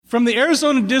From the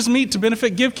Arizona Diz Meet to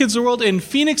benefit Give Kids the World in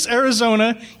Phoenix,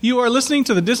 Arizona, you are listening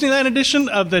to the Disneyland edition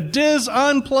of the Diz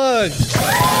Unplugged.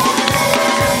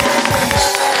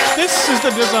 This is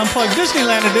the Diz Unplugged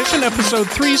Disneyland edition, episode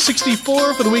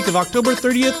 364 for the week of October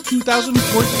 30th,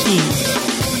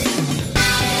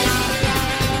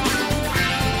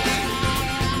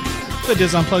 2014. The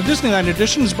Diz Unplugged Disneyland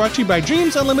edition is brought to you by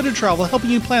Dreams Unlimited Travel,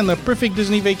 helping you plan the perfect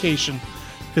Disney vacation.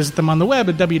 Visit them on the web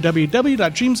at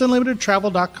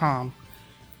www.dreamsunlimitedtravel.com.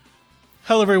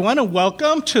 Hello, everyone, and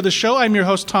welcome to the show. I'm your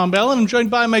host, Tom Bell, and I'm joined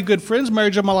by my good friends, Mary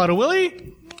Jo Mulatto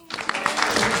Willie,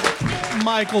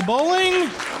 Michael Bowling,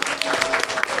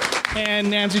 and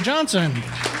Nancy Johnson.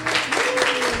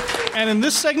 And in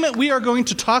this segment, we are going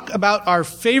to talk about our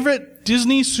favorite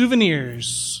Disney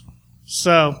souvenirs.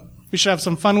 So we should have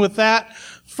some fun with that.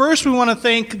 First, we want to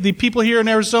thank the people here in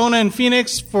Arizona and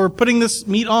Phoenix for putting this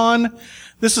meet on.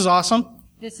 This is awesome.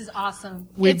 This is awesome.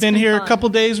 We've been here a couple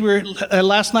days. We were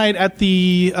last night at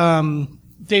the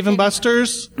Dave and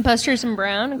Buster's. Buster's and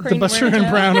Brown, according to Mary Jo. The Buster and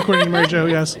Brown, according to Mary Jo,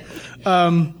 yes.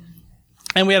 And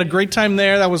we had a great time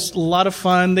there. That was a lot of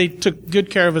fun. They took good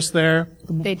care of us there.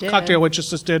 They did. Cocktail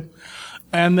waitresses did.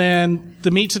 And then the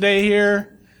meet today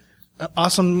here,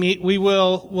 awesome meet.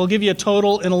 We'll give you a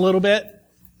total in a little bit.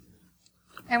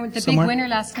 And with the big winner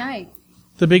last night.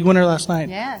 The big winner last night.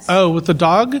 Yes. Oh, with the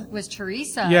dog? Was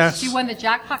Teresa. Yes. She won the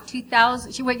jackpot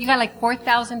 2,000. You got like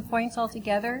 4,000 points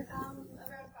altogether?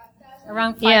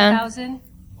 Around 5,000. Yeah.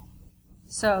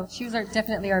 So she was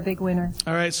definitely our big winner.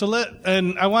 All right. So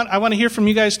I want to hear from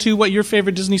you guys too what your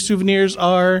favorite Disney souvenirs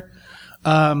are.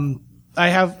 I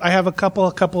have a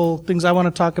couple things I want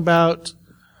to talk about.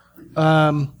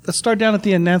 Let's start down at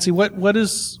the end, Nancy. What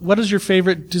is your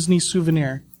favorite Disney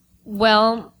souvenir?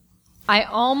 Well, I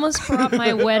almost brought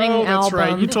my wedding album. That's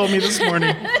right. You told me this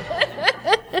morning.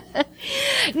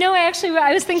 No, I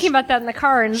was thinking about that in the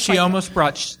car. And she almost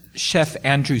brought Chef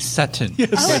Andrew Sutton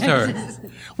with her.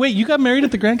 Wait, you got married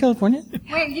at the Grand California?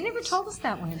 Wait, you never told us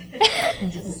that one.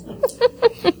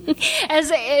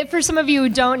 For some of you who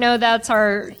don't know, that's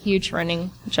our huge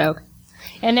running joke.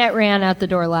 And that ran out the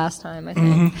door last time, I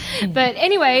think. Mm-hmm. But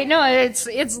anyway, no, it's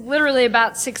literally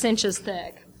about 6 inches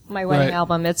thick. My wedding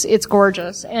album. It's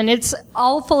gorgeous. And it's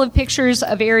all full of pictures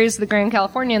of areas of the Grand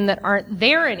Californian that aren't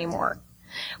there anymore,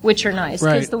 which are nice.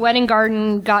 Because the wedding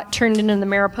garden got turned into the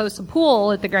Mariposa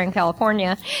Pool at the Grand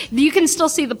California. You can still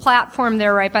see the platform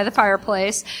there right by the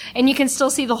fireplace. And you can still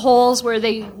see the holes where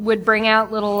they would bring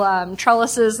out little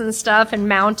trellises and stuff and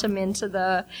mount them into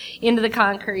the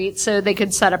concrete so they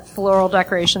could set up floral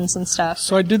decorations and stuff.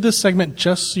 So I did this segment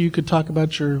just so you could talk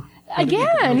about your...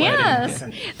 Again, yes.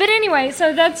 Yeah. But anyway, so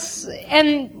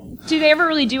and do they ever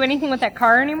really do anything with that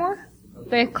car anymore?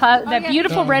 That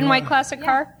beautiful red and white classic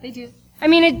car? They do. I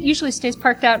mean, it usually stays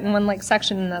parked out in one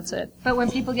section and that's it. But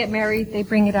when people get married, they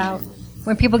bring it out.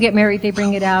 When people get married, they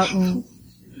bring it out and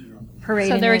parade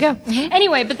it. So there we go. Mm-hmm.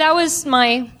 Anyway, but that was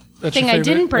my thing I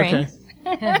didn't bring. Okay.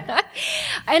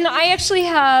 And I actually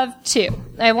have two.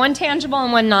 I have one tangible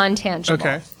and one non-tangible.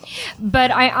 Okay.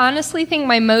 But I honestly think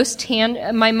my most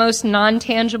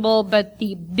non-tangible, but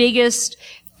the biggest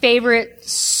favorite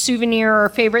souvenir or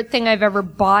favorite thing I've ever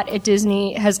bought at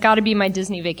Disney has got to be my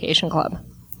Disney Vacation Club.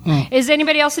 Is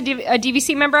anybody else a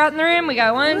DVC member out in the room? We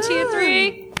got 1, 2,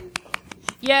 3.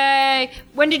 Yay.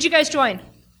 When did you guys join?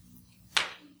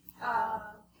 How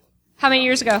many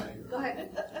years ago? Go ahead.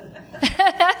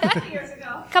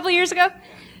 A couple years ago.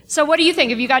 So what do you think?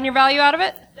 Have you gotten your value out of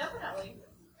it? Definitely.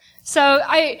 So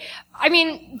I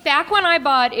mean, back when I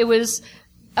bought, it was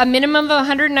a minimum of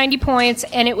 190 points,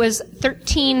 and it was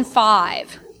 $13,500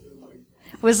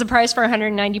 was the price for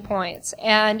 190 points.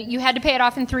 And you had to pay it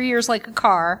off in 3 years like a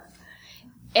car.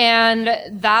 And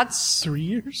that's... 3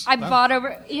 years? I bought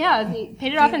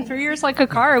paid it off in 3 years like a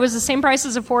car. It was the same price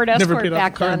as a Ford Escort back then. Never paid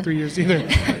off a car in 3 years either.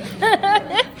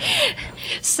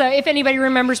 So if anybody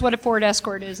remembers what a Ford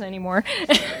Escort is anymore.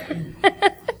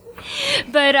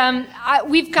 But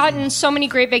we've gotten so many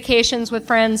great vacations with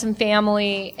friends and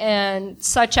family and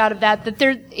such out of that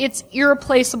it's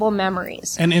irreplaceable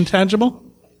memories. And intangible?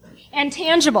 And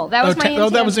tangible. That was my intangible.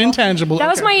 That was intangible. That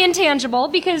was my intangible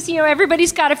because,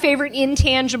 everybody's got a favorite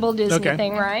intangible Disney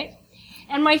thing, right?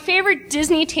 And my favorite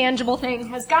Disney tangible thing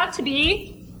has got to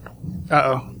be...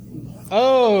 Uh-oh.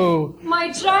 Oh!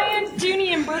 My giant Dooney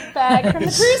and Burke bag from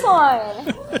the cruise line.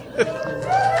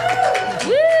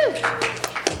 Woo!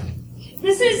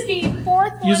 This is the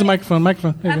fourth one. Use the microphone.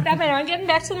 I'm getting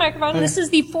back to the microphone. This is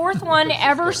the fourth one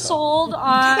ever sold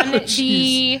on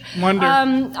the Wonder.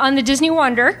 On the Disney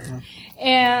Wonder.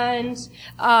 And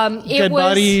Dead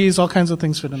bodies, all kinds of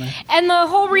things fit in there. And the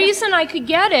whole reason I could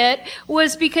get it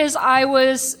was because I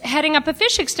was heading up a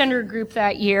fish extender group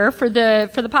that year for the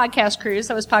podcast cruise.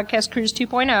 That was Podcast Cruise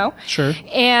 2.0. Sure.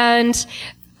 And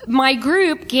my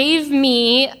group gave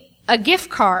me a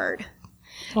gift card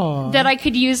that I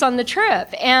could use on the trip.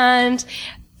 And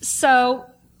so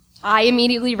I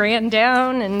immediately ran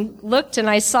down and looked, and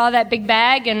I saw that big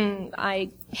bag, and I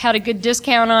had a good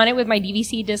discount on it with my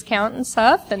DVC discount and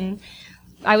stuff, and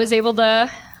I was able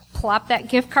to plop that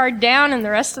gift card down and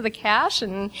the rest of the cash,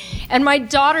 and my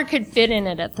daughter could fit in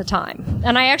it at the time.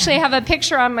 And I actually have a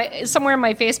picture on somewhere in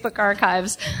my Facebook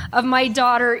archives of my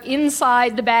daughter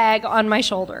inside the bag on my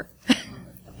shoulder.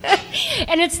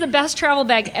 And it's the best travel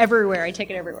bag everywhere. I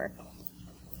take it everywhere.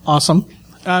 Awesome.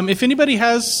 If anybody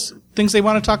has things they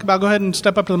want to talk about, go ahead and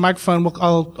step up to the microphone.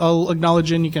 I'll acknowledge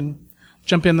you, and you can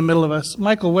jump in the middle of us.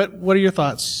 Michael, what are your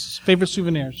thoughts? Favorite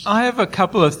souvenirs? I have a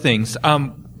couple of things.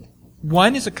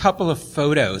 One is a couple of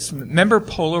photos. Remember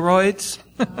Polaroids?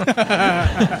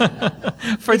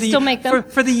 Still make them?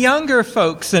 For the younger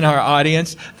folks in our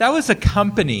audience, that was a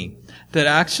company that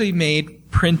actually made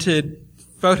printed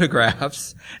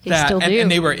photographs.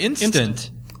 And they were instant.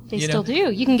 They still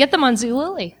do. You can get them on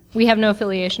Zulily. We have no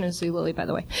affiliation with Zulily, by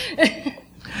the way.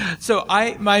 So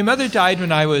my mother died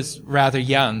when I was rather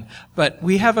young, but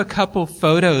we have a couple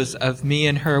photos of me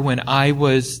and her when I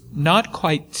was not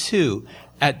quite 2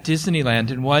 at Disneyland.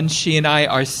 And one, she and I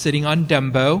are sitting on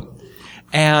Dumbo,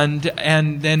 and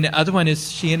then the other one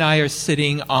is she and I are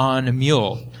sitting on a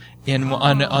mule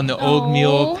on the old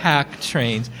mule pack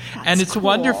trains. And it's cool.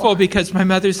 Wonderful because my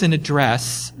mother's in a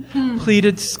dress,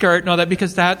 pleated skirt and all that,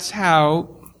 because that's how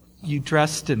you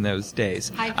dressed in those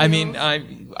days. I mean,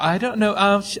 I don't know.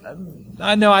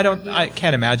 I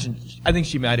can't imagine. I think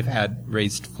she might have had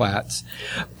raised flats.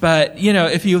 But,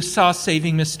 if you saw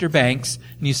Saving Mr. Banks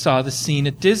and you saw the scene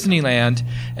at Disneyland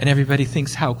and everybody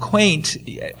thinks how quaint,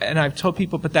 and I've told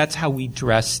people, but that's how we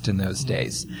dressed in those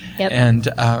days. Yep.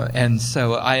 And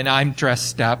so I'm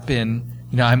dressed up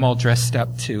I'm all dressed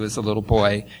up too as a little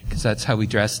boy because that's how we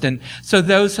dressed. And so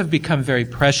those have become very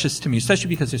precious to me, especially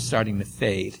because they're starting to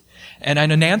fade. And I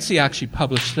know Nancy actually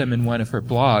published them in one of her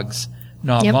blogs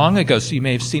not long ago, so you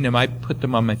may have seen them. I put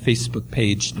them on my Facebook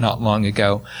page not long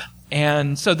ago.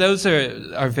 And so those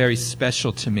are very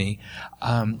special to me.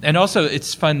 And also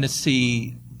it's fun to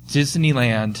see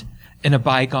Disneyland in a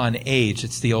bygone age.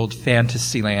 It's the old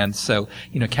Fantasyland. So,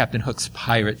 Captain Hook's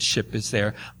pirate ship is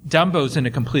there. Dumbo's in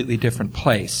a completely different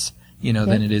place,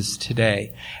 than it is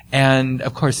today. And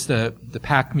of course the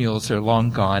pack mules are long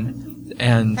gone.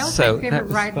 And that was so my favorite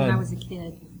ride when I was a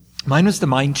kid. Mine was the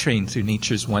mine train through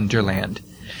Nature's Wonderland.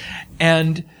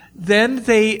 And then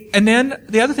the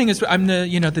other thing is I'm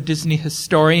the Disney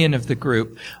historian of the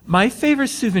group. My favorite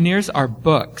souvenirs are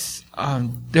books.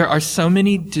 There are so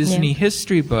many Disney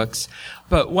history books,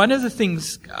 but one of the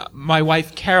things, my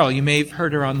wife Carol, you may have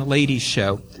heard her on the Ladies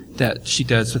Show that she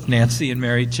does with Nancy and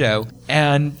Mary Jo,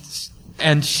 and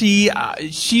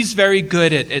she's very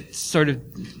good at sort of,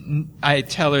 I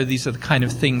tell her these are the kind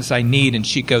of things I need, and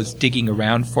she goes digging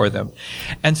around for them.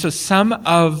 And so some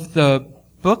of the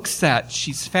books that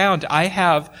she's found, I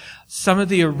have some of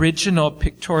the original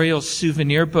pictorial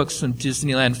souvenir books from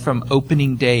Disneyland from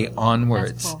opening day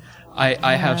onwards. That's cool.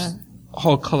 I have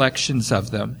whole collections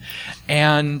of them.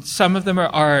 And some of them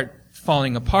are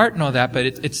falling apart and all that, but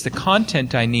it's the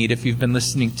content I need. If you've been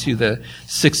listening to the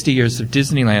 60 Years of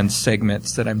Disneyland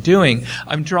segments that I'm doing,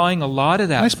 I'm drawing a lot of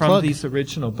that from these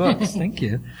original books. Thank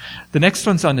you. The next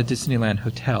one's on the Disneyland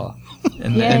Hotel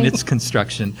and its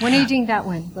construction. When are you doing that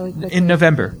one? Really quickly? In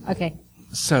November. Okay.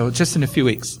 So just in a few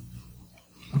weeks.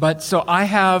 But so I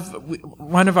have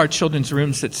one of our children's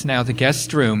rooms that's now the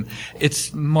guest room.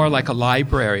 It's more like a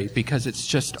library because it's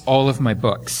just all of my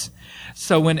books.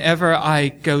 So whenever I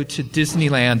go to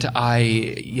Disneyland,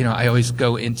 I always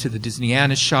go into the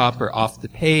Disneyana shop or Off the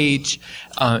Page,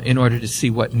 in order to see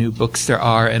what new books there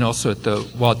are, and also at the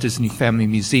Walt Disney Family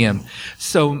Museum.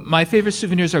 So my favorite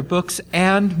souvenirs are books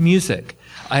and music.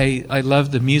 I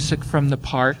love the music from the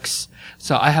parks.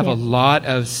 So I have a lot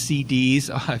of CDs.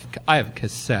 I have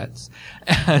cassettes.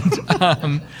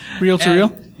 And, reel to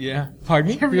reel? Yeah.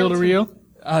 Pardon me? Reel to reel?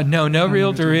 No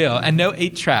reel to reel, and no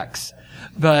 8 tracks.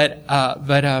 But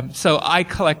so I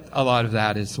collect a lot of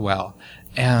that as well.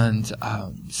 And,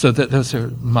 so those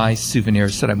are my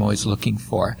souvenirs that I'm always looking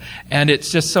for. And it's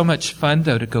just so much fun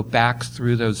though to go back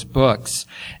through those books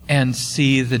and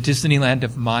see the Disneyland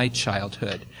of my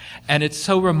childhood. And it's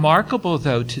so remarkable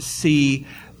though to see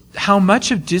how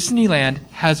much of Disneyland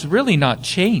has really not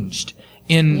changed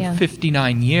in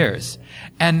 59 years.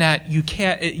 And that you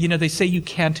can't, they say you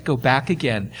can't go back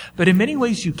again. But in many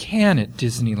ways you can at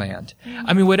Disneyland.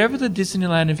 I mean, whatever the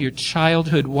Disneyland of your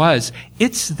childhood was,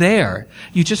 it's there.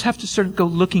 You just have to sort of go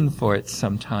looking for it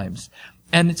sometimes.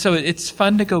 And so it's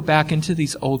fun to go back into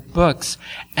these old books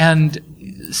and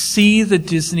see the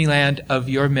Disneyland of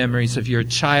your memories of your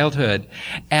childhood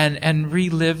and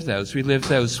relive those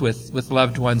with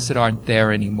loved ones that aren't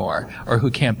there anymore or who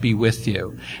can't be with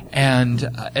you.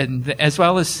 And as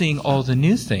well as seeing all the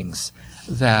new things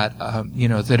that,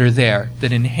 that are there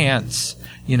that enhance,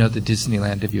 the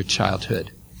Disneyland of your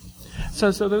childhood.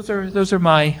 So those are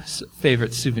my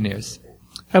favorite souvenirs.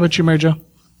 How about you, Mary Jo?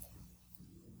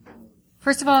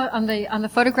 First of all, on the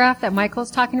photograph that Michael's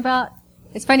talking about,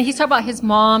 it's funny. He's talking about his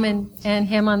mom and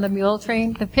him on the mule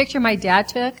train. The picture my dad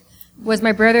took was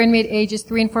my brother and me at ages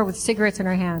 3 and 4 with cigarettes in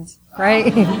our hands. Right?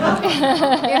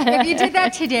 if you did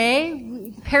that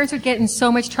today, parents would get in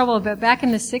so much trouble. But back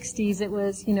in the 60s, it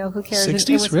was, who cares?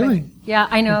 60s, really? Yeah,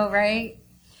 I know, right?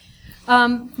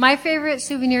 My favorite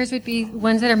souvenirs would be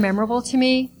ones that are memorable to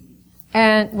me,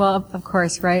 and well, of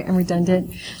course, right? I'm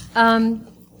redundant.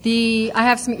 I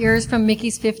have some ears from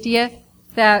Mickey's 50th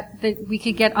that we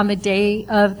could get on the day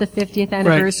of the 50th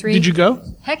anniversary. Right. Did you go?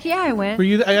 Heck yeah, I went. Were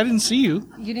you? I didn't see you.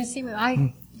 You didn't see me.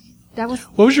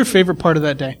 What was your favorite part of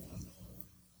that day?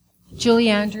 Julie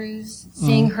Andrews,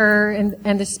 seeing her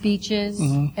and the speeches,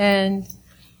 and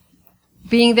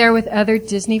being there with other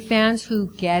Disney fans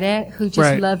who get it, who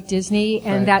just love Disney,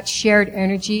 and that shared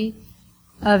energy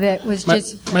of it was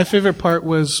just. My favorite part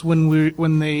was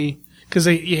when they. Because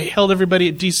they held everybody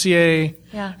at DCA,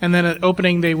 and then at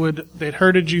opening they'd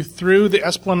herded you through the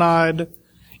Esplanade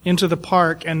into the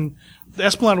park, and the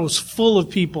Esplanade was full of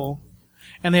people,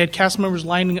 and they had cast members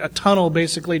lining a tunnel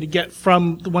basically to get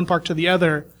from the one park to the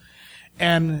other,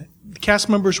 and the cast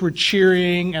members were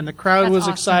cheering, and the crowd was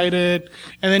awesome. Excited,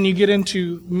 and then you get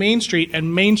into Main Street,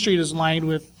 and Main Street is lined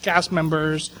with cast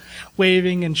members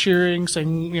waving and cheering,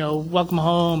 saying, welcome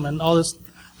home, and all this.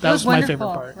 That was my favorite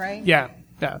part. Right? Yeah.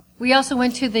 We also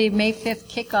went to the May 5th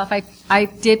kickoff. I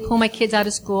did pull my kids out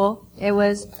of school. We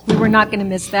were not going to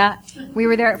miss that. We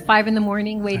were there at 5 a.m.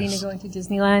 waiting to go into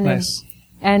Disneyland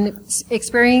and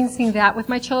experiencing that with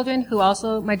my children who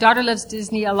also, my daughter loves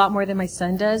Disney a lot more than my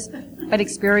son does, but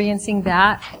experiencing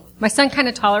that. My son kind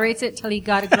of tolerates it till he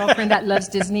got a girlfriend that loves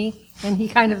Disney and he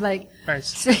kind of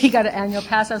so he got an annual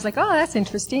pass. I was like, oh, that's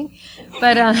interesting.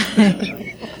 But,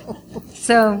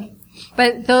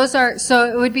 But those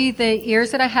so it would be the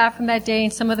ears that I have from that day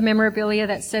and some of the memorabilia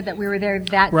that said that we were there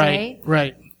that day.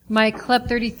 Right. My Club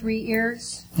 33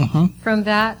 ears from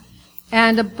that.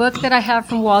 And a book that I have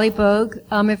from Wally Bogue.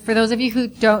 For those of you who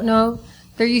don't know,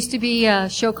 there used to be a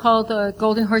show called the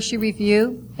Golden Horseshoe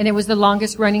Review, and it was the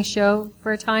longest running show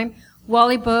for a time.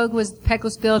 Wally Bogue was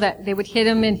Pecos Bill that they would hit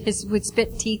him and would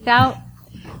spit teeth out.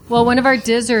 Well, one of our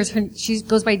Dizzers, she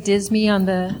goes by Disney on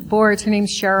the boards, her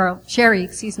name's Sherry,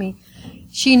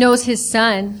 She knows his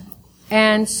son,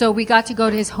 and so we got to go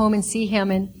to his home and see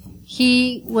him, and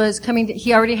he was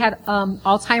he already had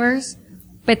Alzheimer's,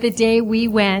 but the day we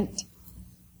went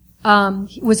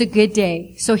was a good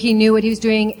day, so he knew what he was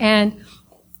doing, and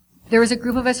there was a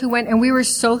group of us who went, and we were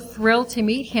so thrilled to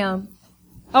meet him.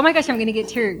 Oh my gosh, I'm gonna get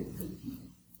teared.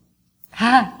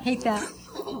 Hate that.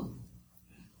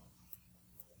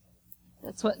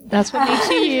 That's what makes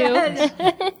you.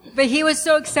 But he was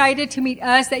so excited to meet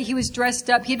us that he was dressed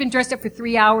up. He'd been dressed up for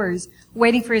 3 hours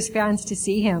waiting for his fans to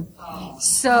see him.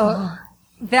 So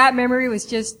that memory was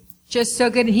just so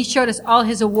good. And he showed us all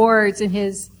his awards and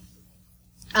his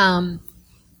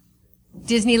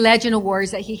Disney Legend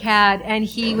Awards that he had. And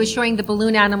he was showing the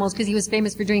balloon animals because he was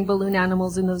famous for doing balloon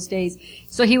animals in those days.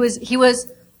 So he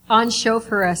was on show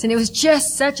for us. And it was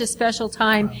just such a special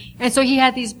time. And so he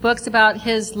had these books about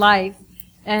his life.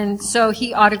 And so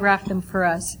he autographed them for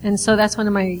us. And so that's one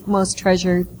of my most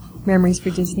treasured memories for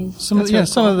Disney. Some of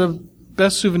the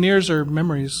best souvenirs are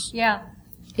memories. Yeah.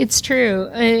 It's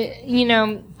true. I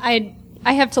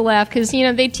have to laugh because,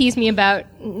 they tease me about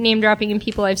name dropping and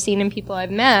people I've seen and people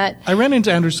I've met. I ran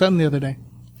into Andrew Sutton the other day.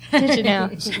 Did you now?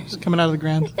 He's coming out of the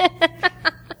ground.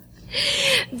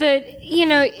 But,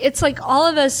 it's like all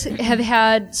of us have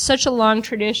had such a long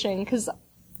tradition because,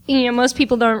 most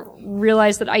people don't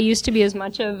realize that I used to be as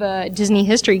much of a Disney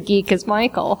history geek as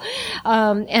Michael.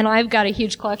 And I've got a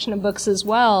huge collection of books as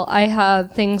well. I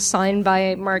have things signed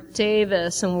by Mark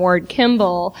Davis and Ward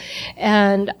Kimball.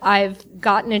 And I've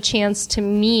gotten a chance to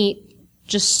meet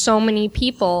just so many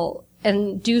people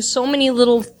and do so many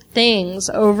little things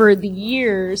over the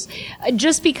years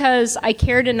just because I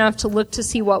cared enough to look to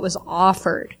see what was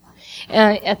offered.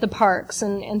 at the parks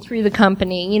and through the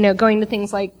company. Going to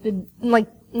things like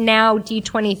now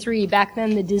D23, back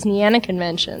then the Disneyana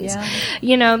conventions.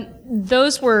 Yeah.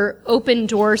 Those were open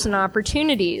doors and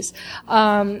opportunities.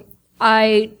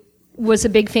 I was a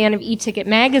big fan of E-Ticket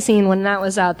magazine when that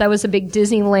was out. That was a big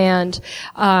Disneyland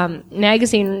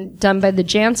magazine done by the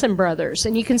Jansen brothers,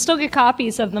 and you can still get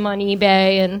copies of them on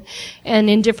eBay and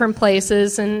in different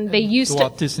places. And they used the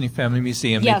Walt Disney Family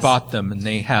Museum. Yes. They bought them, and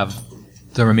they have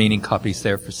the remaining copies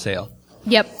there for sale.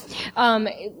 Yep.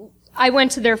 I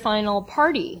went to their final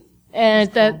party.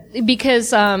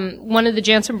 Because one of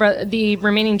the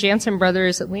remaining Jansen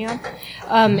brothers at Leon,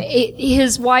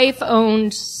 his wife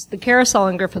owned the carousel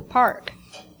in Griffith Park,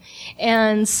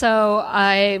 and so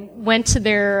I went to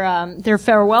their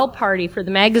farewell party for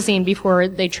the magazine before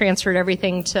they transferred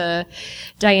everything to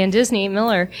Diane Disney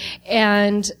Miller,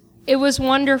 and it was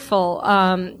wonderful.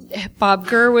 Bob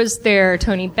Gurr was there,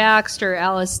 Tony Baxter,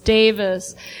 Alice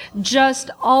Davis, just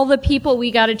all the people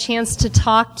we got a chance to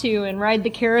talk to and ride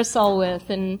the carousel with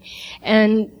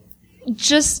and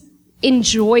just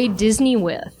enjoy Disney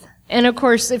with. And of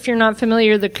course, if you're not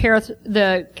familiar, the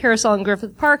carousel in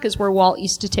Griffith Park is where Walt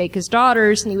used to take his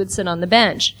daughters and he would sit on the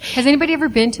bench. Has anybody ever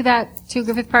been to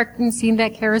Griffith Park and seen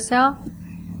that carousel?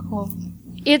 Cool.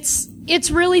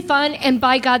 It's really fun, and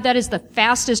by God, that is the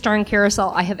fastest darn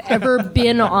carousel I have ever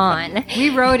been on. We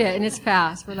rode it, and it's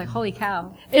fast. We're like, holy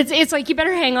cow. It's like, you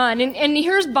better hang on. And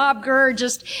here's Bob Gurr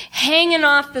just hanging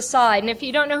off the side. And if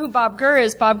you don't know who Bob Gurr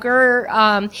is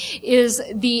is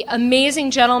the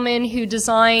amazing gentleman who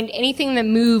designed anything that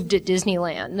moved at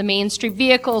Disneyland. The Main Street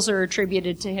vehicles are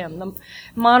attributed to him. The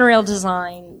monorail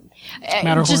design.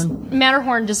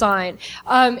 Matterhorn design.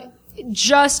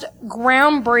 Just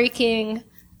groundbreaking.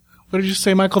 What did you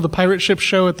say, Michael? The pirate ship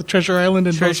show at the Treasure Island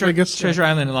in Las Vegas? Treasure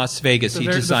Island in Las Vegas. He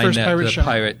designed the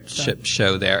pirate ship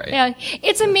show there. Yeah.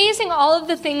 It's amazing all of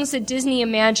the things that Disney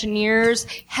Imagineers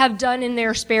have done in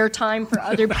their spare time for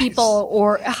other people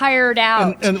or hired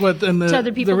out and to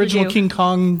other people the original to do. King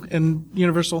Kong and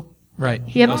Universal. Right.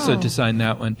 He Yep. also designed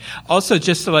that one. Also,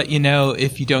 just to let you know,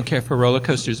 if you don't care for roller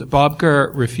coasters, Bob Gurr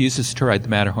refuses to ride the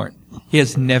Matterhorn. He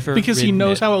has never Because he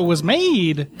knows how it was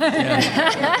made.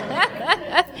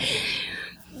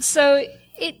 So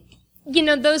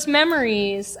those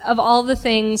memories of all the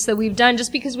things that we've done,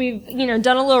 just because we've,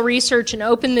 done a little research and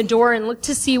opened the door and looked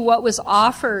to see what was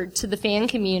offered to the fan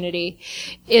community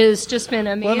is just been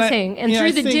amazing.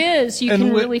 Through the Diz, you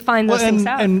can really find those things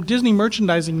out. And Disney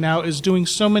merchandising now is doing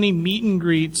so many meet and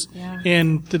greets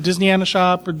in the Disneyana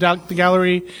shop or the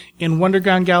gallery, in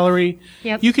Wonderground Gallery.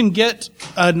 Yep. You can get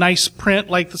a nice print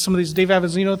like some of these Dave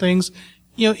Avazino things.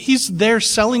 He's there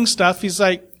selling stuff. He's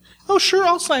like, oh, sure,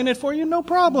 I'll sign it for you, no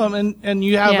problem. And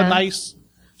you have a nice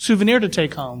souvenir to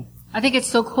take home. I think it's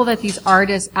so cool that these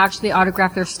artists actually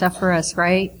autograph their stuff for us,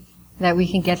 right? That we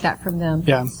can get that from them.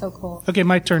 Yeah. It's so cool. Okay,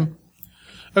 my turn.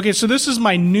 Okay, so this is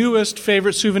my newest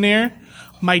favorite souvenir.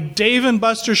 My Dave &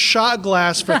 Buster's shot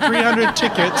glass for 300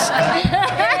 tickets.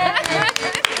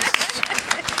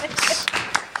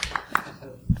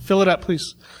 Fill it up,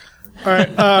 please. All right.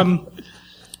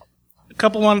 A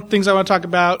couple of things I want to talk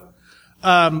about.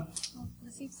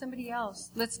 Let's see somebody else.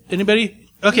 Anybody?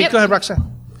 Okay, Go ahead,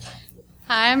 Roxanne.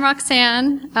 Hi, I'm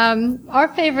Roxanne. Our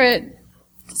favorite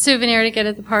souvenir to get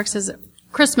at the parks is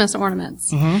Christmas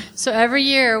ornaments. Mm-hmm. So every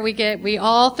year we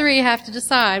all three have to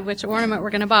decide which ornament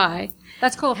we're going to buy.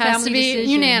 That's cool. It has Family to be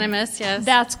decision. unanimous, yes.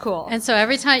 That's cool. And so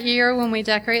every year when we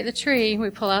decorate the tree,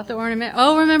 we pull out the ornament.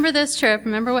 Oh, remember this trip?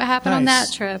 Remember what happened on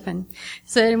that trip? And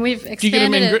so we've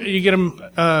expanded Do you get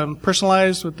them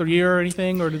personalized with the year or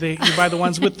anything, or do you buy the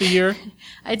ones with the year?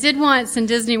 I did once in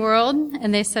Disney World,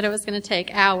 and they said it was going to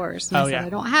take hours. And I said, I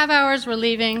don't have hours. We're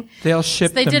leaving. They'll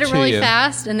ship them to you. They did it really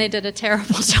fast, and they did a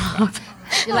terrible job.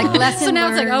 You're like, lesson so now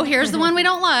learned. it's like, oh, here's the one we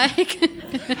don't like.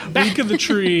 Week of the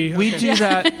tree. We do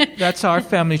that. That's our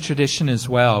family tradition as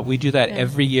well. We do that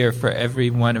every year for every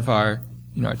one of our,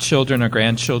 our children, our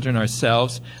grandchildren,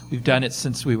 ourselves. We've done it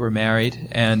since we were married,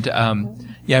 and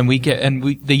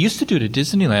they used to do it at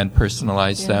Disneyland,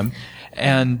 personalize them,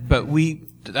 but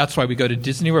that's why we go to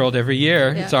Disney World every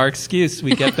year. Yeah. It's our excuse.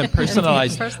 We get them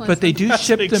personalized, but they do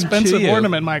ship them to you. Expensive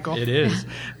ornament, Michael. It is,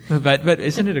 but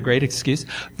isn't it a great excuse?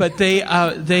 But they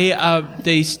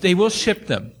will ship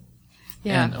them.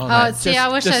 Yeah. I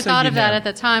wish I thought of that at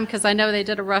the time, because I know they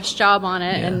did a rush job on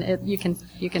it, and you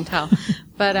can tell.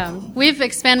 But we've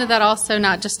expanded that also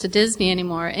not just to Disney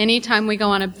anymore. Anytime we go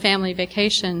on a family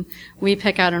vacation, we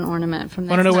pick out an ornament from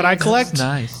there. Want to know what I collect? That's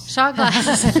nice. Shot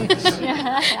glasses.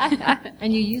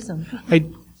 And you use them.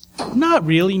 Not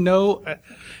really, no.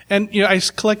 And I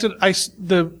collected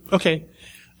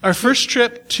Our first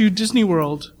trip to Disney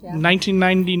World,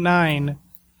 1999,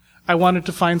 I wanted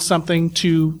to find something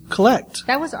to collect.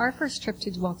 That was our first trip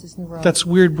to Walt Disney World. That's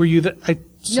weird. Were you No.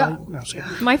 sorry.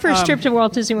 My first trip to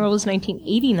Walt Disney World was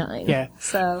 1989. Yeah.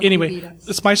 So Anyway,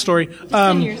 it's my story.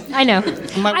 I know.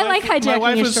 I like My hijacking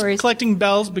wife your was stories. collecting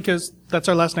bells because that's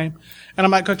our last name. And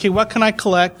I'm like, okay, what can I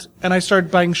collect? And I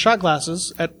started buying shot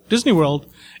glasses at Disney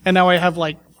World. And now I have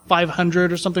like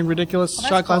 500 or something ridiculous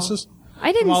shot glasses.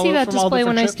 I didn't see that from all display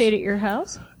when I different stayed at your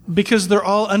house. Because they're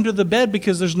all under the bed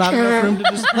because there's not enough room to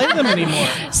display them anymore.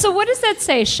 So what does that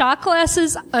say? Shot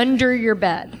glasses under your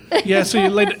bed. Yeah, so you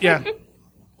laid it, yeah.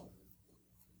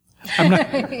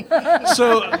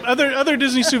 So other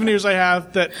Disney souvenirs I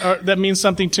have that mean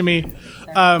something to me.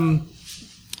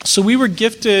 So we were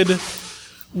gifted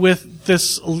with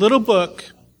this little book.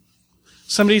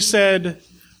 Somebody said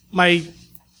my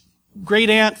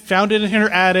great aunt found it in her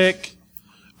attic.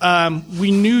 We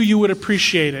knew you would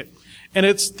appreciate it. And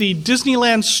it's the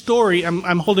Disneyland story.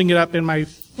 I'm holding it up in my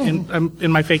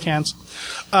fake hands.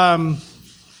 And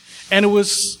it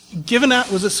was given out.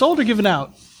 Was it sold or given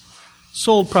out?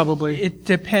 Sold, probably. It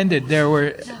depended. There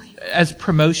were, as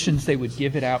promotions, they would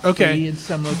give it out free in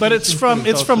some locations. But it's from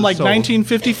like sold.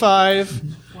 1955.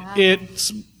 Wow.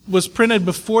 It was printed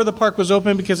before the park was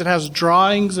open because it has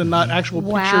drawings and not actual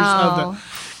pictures of it.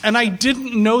 And I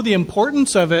didn't know the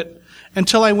importance of it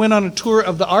until I went on a tour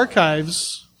of the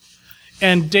archives.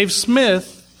 And Dave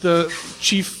Smith, the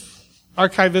chief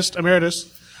archivist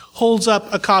emeritus, holds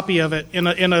up a copy of it in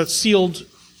a sealed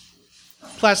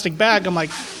plastic bag. I'm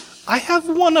like, I have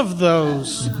one of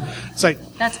those. It's like,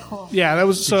 that's cool. Yeah, that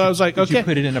was. So I was like, okay. Did you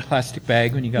put it in a plastic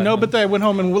bag when you got? No, home? but then I went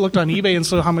home and looked on eBay and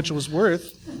saw how much it was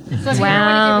worth. So if you want to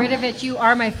get rid of it, you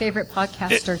are my favorite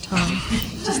podcaster, Tom.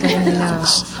 Just letting you know.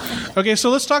 Okay, so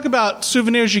let's talk about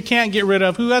souvenirs you can't get rid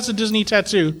of. Who has a Disney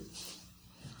tattoo?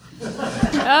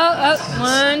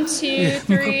 1, 2,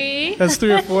 3. That's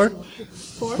 3 or 4?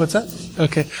 What's that?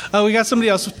 Okay. Oh, we got somebody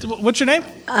else. What's your name?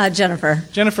 Jennifer.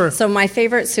 Jennifer. So my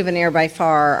favorite souvenir by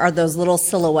far are those little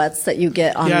silhouettes that you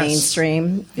get on Main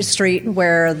Street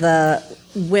where the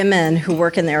women who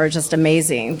work in there are just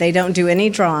amazing. They don't do any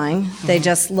drawing. They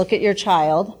just look at your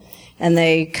child and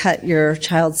they cut your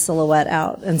child's silhouette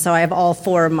out. And so I have all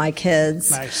 4 of my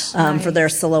kids for their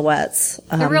silhouettes.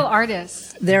 They're real artists.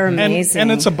 They're amazing.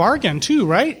 And it's a bargain too,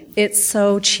 right? It's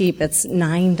so cheap. It's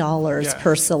 $9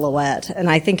 per silhouette. And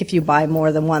I think if you buy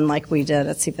more than one like we did,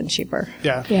 it's even cheaper.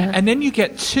 Yeah. And then you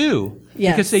get 2.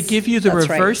 Yes, because they give you the that's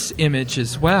reverse image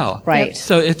as well. Right.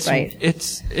 So it's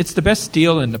the best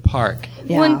deal in the park.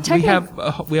 Yeah.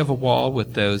 Well, we have a wall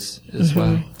with those as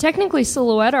well. Technically,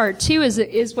 silhouette art too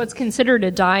is what's considered a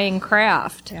dying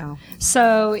craft. Yeah.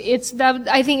 So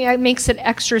I think it makes it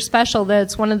extra special that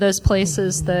it's one of those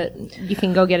places that you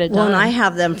can go get it done. Well, and I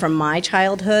have them from my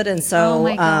childhood, and so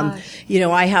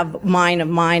I have mine of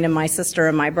mine and my sister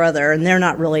and my brother, and they're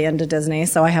not really into Disney,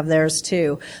 so I have theirs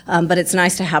too. But it's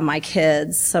nice to have my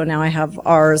kids, so now I have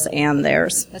ours and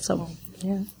theirs. That's cool.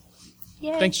 Yeah.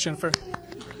 Yay. Thanks, Jennifer.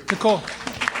 Nicole.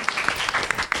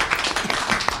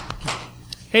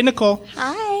 Hey, Nicole.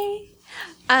 Hi.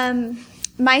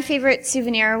 My favorite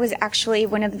souvenir was actually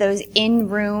one of those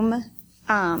in-room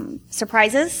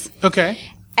surprises. Okay.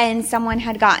 And someone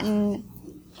had gotten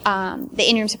the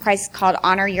in-room surprise called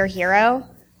Honor Your Hero.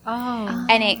 Oh.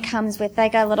 And it comes with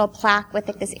like a little plaque with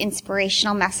like this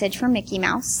inspirational message from Mickey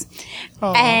Mouse.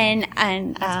 Oh. And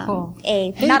cool.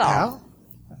 a Hey, medal. pal.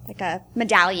 Like a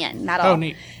medallion medal. Oh,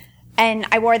 neat. And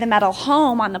I wore the medal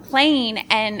home on the plane,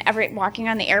 and walking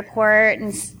around the airport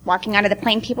and walking out of the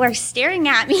plane, people are staring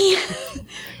at me,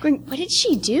 going, "What did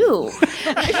she do?"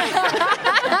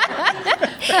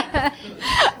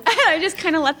 I just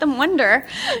kind of let them wonder.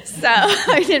 So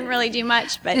I didn't really do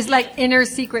much, but It's like inner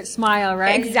secret smile,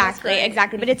 right?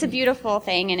 exactly. But it's a beautiful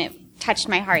thing, and it touched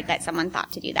my heart that someone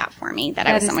thought to do that for me. That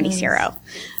I was is somebody's nice. hero.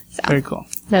 So. Very cool.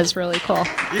 That's really cool.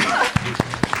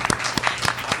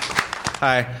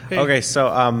 Hi. Hey. Okay,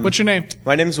 so What's your name?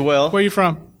 my name's Will. Where are you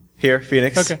from? Here,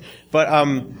 Phoenix. Okay. But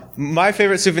my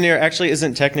favorite souvenir actually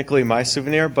isn't technically my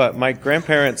souvenir, but my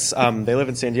grandparents, they live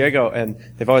in San Diego, and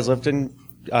they've always lived in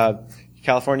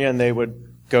California, and they would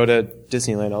go to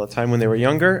Disneyland all the time when they were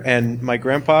younger. And my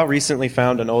grandpa recently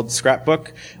found an old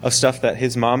scrapbook of stuff that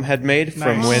his mom had made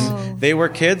from Nice. when they were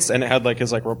kids, and it had like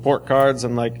his like report cards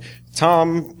and like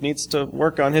Tom needs to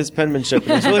work on his penmanship.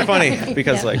 And it was really funny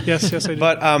because Yes, I do.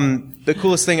 But the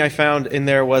coolest thing I found in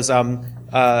there was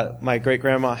my great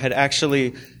grandma had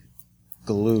actually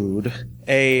glued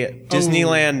a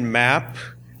Disneyland map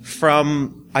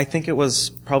from, I think it was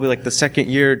probably like the second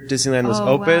year Disneyland was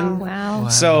open. Wow.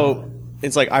 So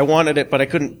it's like I wanted it, but I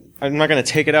couldn't I'm not going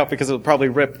to take it out because it would probably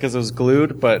rip because it was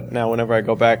glued, but now whenever I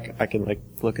go back, I can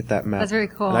look at that map. That's very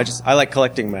cool. And I like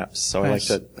collecting maps, so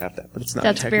nice. I like to have that, but it's not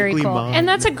That's very technically cool. mine. And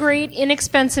that's a great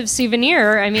inexpensive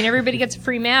souvenir. I mean, everybody gets a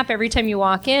free map every time you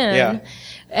walk in. Yeah.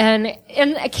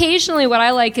 And occasionally what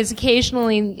I like is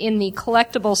occasionally in the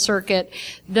collectible circuit,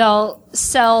 they'll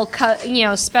sell,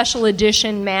 special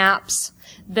edition maps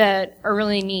that are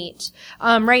really neat.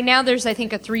 Right now there's, I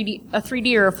think, a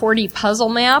 3D or a 4D puzzle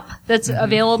map that's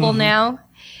available now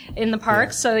in the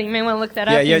park. So you may want to look that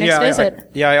up next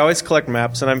visit. I always collect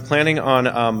maps, and I'm planning on,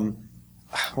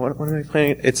 what am I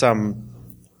planning? It's,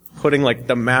 putting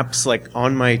the maps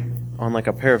on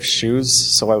a pair of shoes,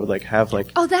 so I would have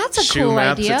oh, that's a shoe cool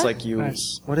maps. idea. It's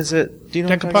Nice. What is it? Do you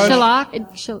know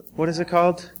Decoupage? what is it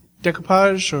called?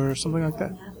 Decoupage or something like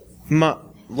that.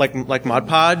 Like Mod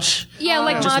Podge? Yeah,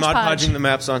 like just Mod Podge. Podging the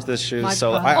maps onto the shoes. Mod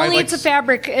So Podge. Only it's a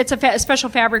fabric. It's a special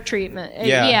fabric treatment.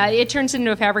 Yeah. It turns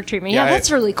into a fabric treatment. Yeah,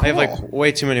 that's really cool. I have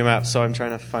way too many maps, so I'm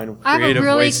trying to find I have a creative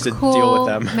really ways to cool deal with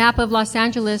them. map of Los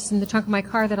Angeles in the trunk of my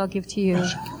car that I'll give to you.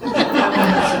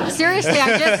 Seriously,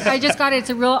 I just got it.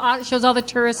 It shows all the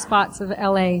tourist spots of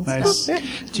LA. Nice.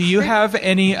 Do you have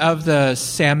any of the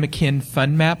Sam McKinn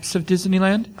fun maps of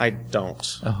Disneyland? I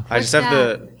don't. Oh. I just have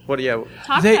that?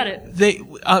 Talk about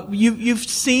it. You've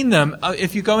seen them.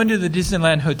 If you go into the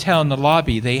Disneyland Hotel in the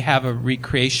lobby, they have a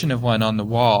recreation of one on the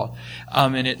wall,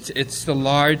 and it's the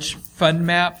large fun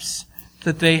maps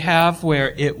that they have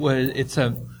where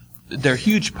they're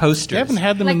huge posters. They haven't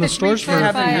had them Like in the the stores for 3, 4,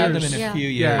 a few 5. had them years. in a few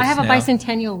years. I have a now.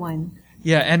 bicentennial one.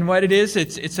 Yeah, and what it is,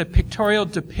 it's a pictorial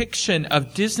depiction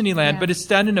of Disneyland, but it's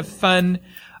done in a fun,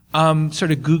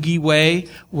 sort of googie way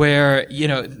where,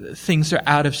 things are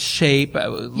out of shape,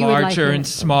 larger like and it.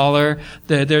 smaller.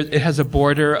 It has a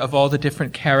border of all the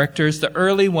different characters. The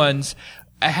early ones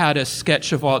had a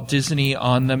sketch of Walt Disney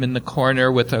on them in the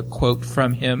corner with a quote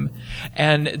from him.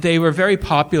 And they were very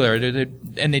popular.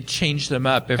 And they changed them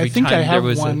up every time. I think I have there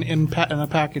was one in a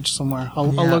package somewhere. I'll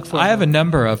look for it. I have a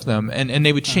number of them, and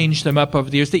they would change them up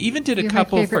over the years. They even did a You're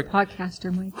couple my favorite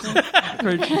podcaster,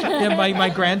 Michael. my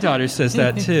granddaughter says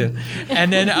that too.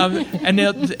 And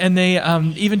then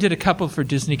they even did a couple for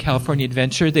Disney California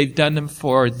Adventure. They've done them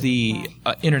for the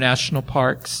international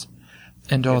parks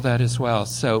and all that as well.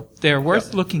 So they're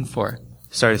worth looking for.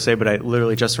 Sorry to say, but I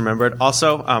literally just remembered.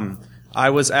 Also, I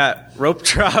was at Rope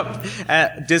Drop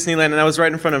at Disneyland, and I was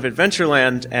right in front of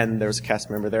Adventureland, and there was a cast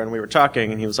member there, and we were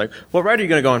talking, and he was like, "What ride are you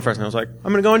going to go on first?" And I was like,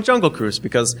 "I'm going to go on Jungle Cruise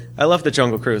because I love the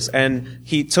Jungle Cruise." And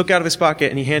he took out of his pocket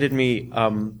and he handed me,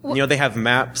 they have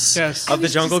maps of the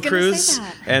Jungle Cruise,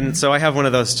 and so I have one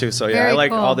of those too. So yeah, Very I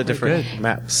like cool. all the different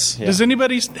maps. Yeah. Does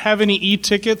anybody have any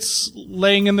e-tickets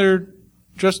laying in their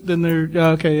I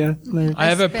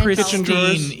have a kitchen drawers?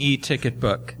 pristine e-ticket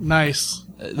book. Nice.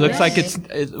 It looks like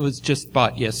it was just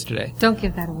bought yesterday. Don't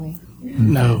give that away.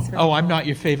 No. Oh, I'm not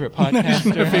your favorite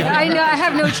podcaster. I know. I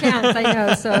have no chance. I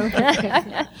know. So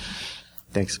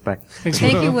Thanks. Bye.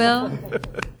 thank you, Will.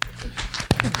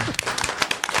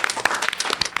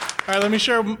 All right, let me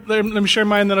share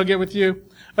mine, then I'll get with you.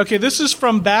 Okay, this is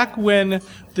from back when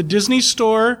the Disney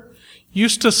Store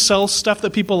used to sell stuff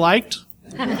that people liked,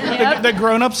 that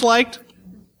grown-ups liked.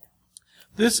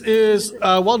 This is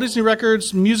Walt Disney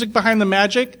Records Music Behind the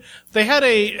Magic. They had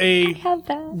a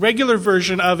regular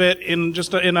version of it in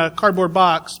a cardboard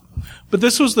box, but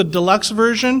this was the deluxe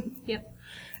version. Yep.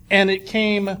 And it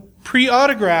came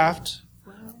pre-autographed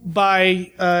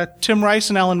by Tim Rice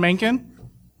and Alan Menken.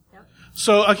 Yep.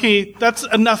 So okay, that's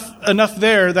enough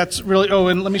there. That's really. Oh,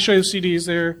 and let me show you the CDs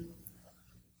there.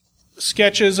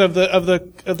 Sketches of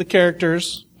the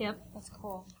characters. Yep. That's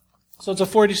cool. So it's a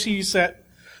 40 CD set.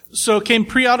 So it came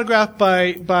pre-autographed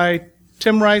by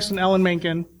Tim Rice and Alan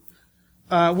Menken,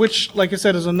 which, like I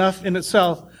said, is enough in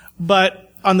itself.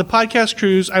 But on the podcast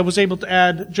cruise, I was able to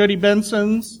add Jodie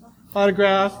Benson's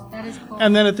autograph. That is cool.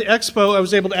 And then at the expo, I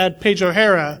was able to add Paige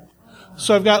O'Hara.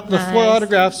 So I've got the 4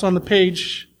 autographs on the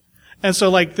page. And so,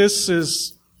 this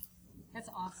is... That's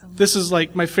awesome. This is,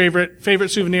 my favorite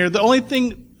souvenir. The only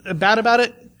thing bad about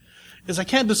it is I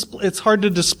can't display... It's hard to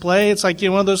display. It's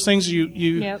one of those things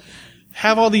you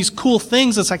have all these cool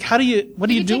things. It's what do you do with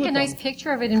them? You take a nice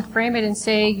picture of it and frame it and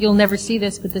say, you'll never see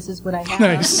this, but this is what I have.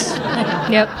 Nice.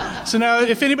 Yep. So now,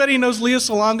 if anybody knows Leah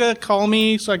Salonga, call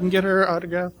me so I can get her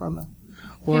autograph on the,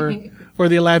 or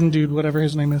the Aladdin dude, whatever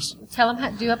his name is. Tell them how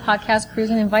to do a podcast cruise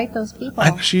and invite those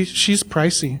people. She's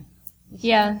pricey.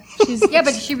 Yeah. But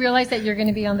did she realize that you're going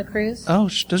to be on the cruise? Oh,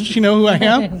 doesn't she know who I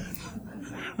am?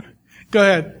 Go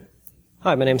ahead.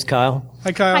 Hi, my name's Kyle.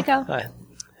 Hi, Kyle. Hi, Kyle. Hi.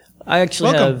 I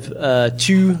actually have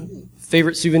 2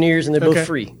 favorite souvenirs, and they're both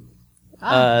free.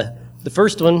 The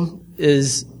first one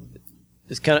is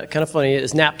is kind of funny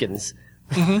is napkins.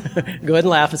 Mm-hmm. Go ahead and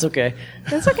laugh. It's okay.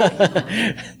 That's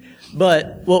okay.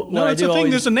 But no, it's a thing.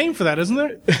 There's a name for that, isn't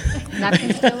there?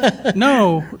 Napkin filler?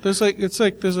 No, there's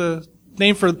there's a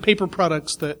name for paper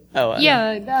products that. Oh,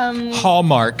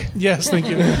 Hallmark. Yes, thank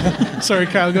you. Sorry,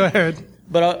 Kyle. Go ahead.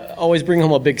 But I always bring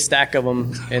home a big stack of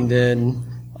them, and then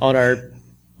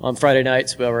on Friday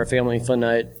nights, we have our family fun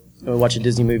night. We watch a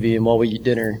Disney movie, and while we eat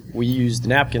dinner, we use the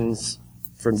napkins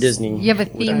from Disney. You have a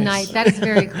theme night. That is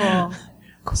very cool.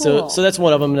 Cool. So that's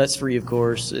one of them. That's free, of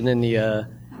course. And then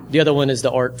the other one is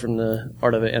the art from the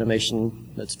Art of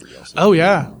Animation. That's free also. Oh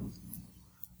yeah,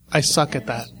 I suck at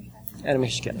that.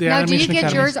 Animation Academy. Now, do you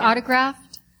get yours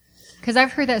autographed? Because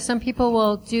I've heard that some people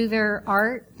will do their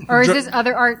art, or is this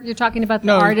other art you're talking about?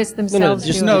 The artists themselves.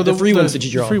 The free ones that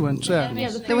you draw. The free ones, yeah.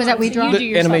 The ones that we draw.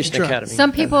 The Animation Academy.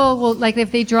 Some people will, like,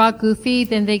 if they draw Goofy,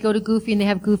 then they go to Goofy and they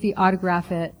have Goofy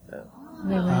autograph it.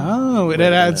 Oh, it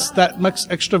adds that much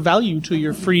extra value to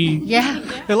your free. Yeah.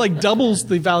 It like doubles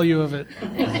the value of it.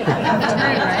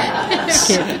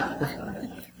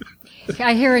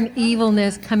 I hear an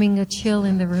evilness coming a chill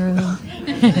in the room.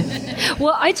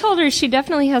 Well, I told her she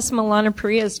definitely has some Alana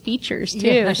Pria's features too.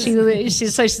 Yes.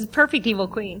 She's a perfect evil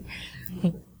queen.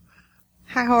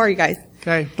 Hi, how are you guys?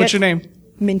 Okay, what's your name?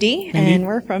 Mindy, and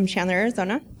we're from Chandler,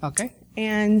 Arizona. Okay.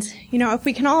 And, if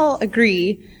we can all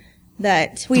agree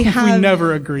that we have... We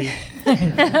never agree.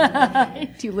 Do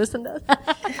you listen to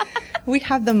that? We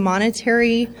have the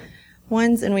monetary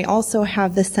ones, and we also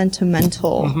have the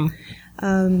sentimental.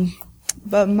 Mm-hmm.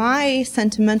 But my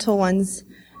sentimental ones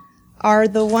are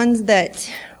the ones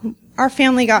that our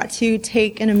family got to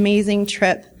take an amazing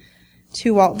trip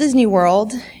to Walt Disney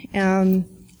World.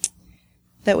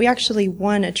 That we actually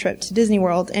won a trip to Disney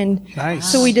World. And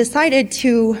nice. So we decided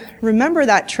to remember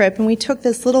that trip, and we took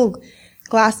this little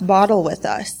glass bottle with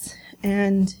us.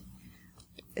 And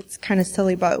it's kind of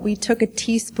silly, but we took a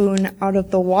teaspoon out of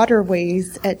the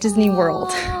waterways at Disney World.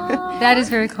 That is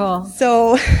very cool.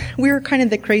 So we were kind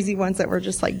of the crazy ones that were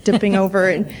just like dipping over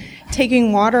and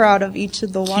taking water out of each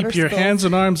of the water Keep your spills. hands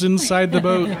and arms inside the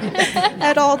boat.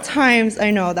 At all times.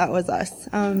 I know, that was us.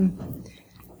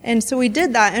 And so we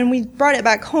did that, and we brought it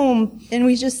back home, and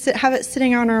we just have it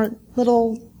sitting on our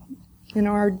little,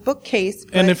 our bookcase.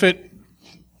 And if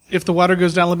the water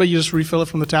goes down a little bit, you just refill it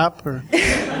from the tap, or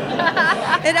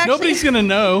nobody's gonna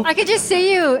know. I could just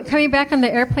see you coming back on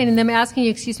the airplane and them asking you,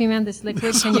 "Excuse me, ma'am, this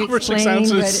liquid, can you over explain?" 6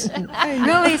 ounces.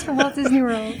 No, it's from Walt Disney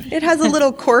World. It has a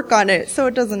little cork on it, so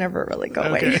it doesn't ever really go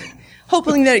away.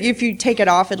 Hoping that if you take it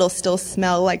off, it'll still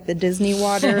smell like the Disney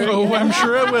water. Oh, I'm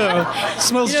sure it will.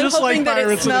 Smells just like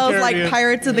Pirates of the Caribbean. Smells like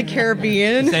Pirates of the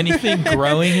Caribbean. Is anything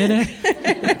growing in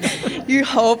it? You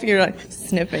hope you're like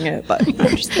sniffing it, but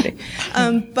I'm just kidding.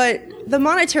 But the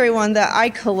monetary one that I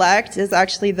collect is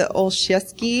actually the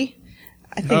Olszewski.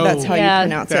 I think that's how you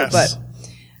pronounce it.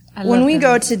 But when we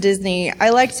go to Disney, I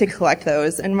like to collect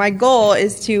those. And my goal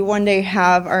is to one day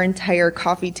have our entire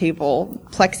coffee table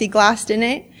plexiglassed in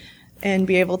it and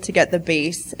be able to get the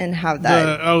base and have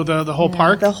that. The whole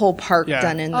park? The whole park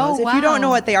done in those. Oh, wow. If you don't know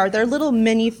what they are, they're little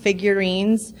mini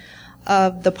figurines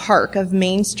of the park, of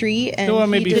Main Street.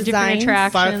 And maybe he designs 4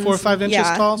 or 5 inches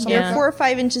tall? They're 4 or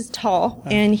 5 inches tall.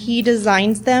 And he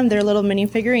designs them. They're little mini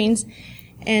figurines.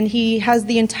 And he has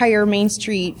the entire Main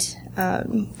Street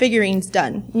figurines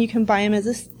done. And you can buy them in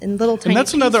little tiny pieces. And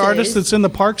that's another artist that's in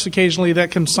the parks occasionally that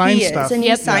can sign stuff. And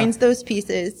he signs those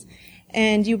pieces.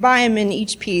 And you buy them in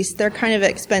each piece. They're kind of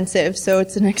expensive, so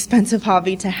it's an expensive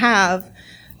hobby to have.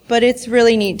 But it's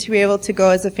really neat to be able to go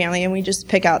as a family and we just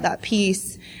pick out that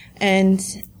piece and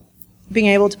being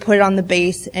able to put it on the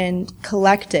base and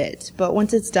collect it. But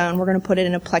once it's done, we're going to put it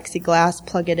in a plexiglass,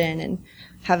 plug it in, and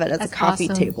have it as a coffee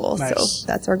table. Nice. So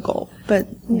that's our goal. But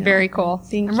very cool.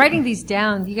 I'm writing these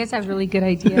down. You guys have really good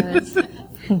ideas.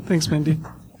 Thanks, Mindy.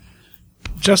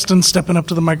 Justin stepping up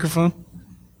to the microphone.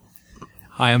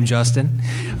 Hi, I'm Justin.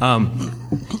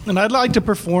 And I'd like to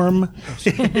perform.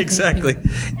 Exactly.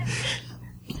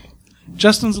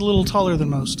 Justin's a little taller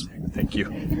than most. Thank you.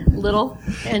 Little.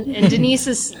 And Denise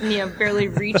is barely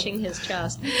reaching his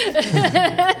chest.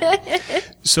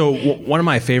 So one of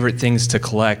my favorite things to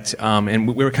collect, and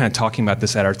we were kind of talking about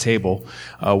this at our table,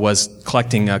 was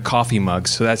collecting coffee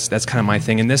mugs. So that's kind of my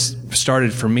thing. And this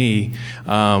started for me.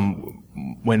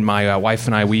 when my wife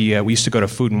and I we used to go to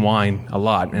Food and Wine a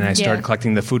lot, and I started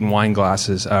collecting the Food and Wine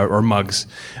glasses or mugs,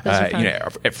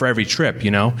 for every trip,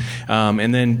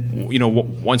 and then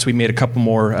once we made a couple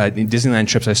more Disneyland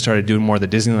trips, I started doing more of the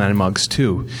Disneyland mugs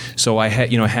too. So I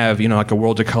had have like a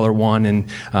World of Color one and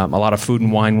a lot of Food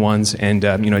and Wine ones, and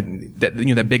that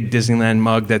big Disneyland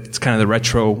mug that's kind of the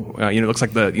retro, it looks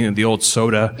like the old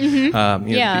soda,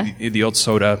 the old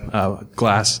soda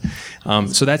glass.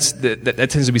 So that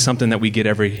tends to be something that we get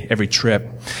every trip.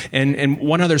 And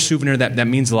one other souvenir that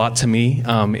means a lot to me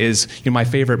is my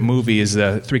favorite movie is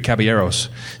the Three Caballeros.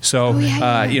 So when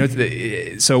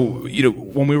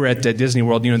we were at Disney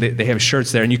World, they have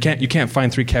shirts there, and you can't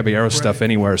find Three Caballeros stuff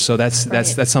anywhere. So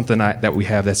that's something that we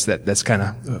have that's kind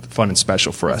of fun and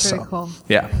special for us. Very cool.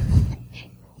 Yeah.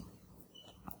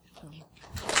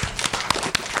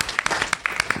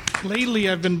 Lately,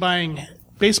 I've been buying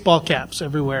baseball caps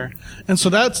everywhere, and so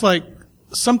that's like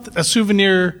a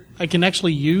souvenir I can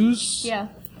actually use. Yeah.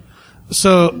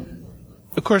 So,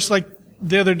 of course, like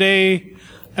the other day,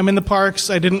 I'm in the parks.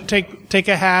 I didn't take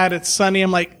a hat. It's sunny. I'm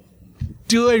like,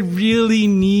 do I really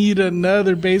need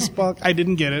another baseball? I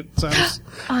didn't get it. So that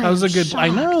was a good. Shocked. I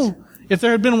know. If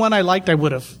there had been one I liked, I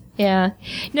would have. Yeah.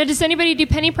 Now, does anybody do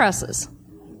penny presses?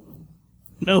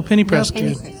 No penny press,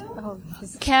 kid.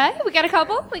 Okay, we got a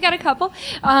couple.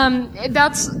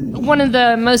 That's one of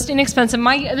the most inexpensive.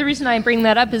 The reason I bring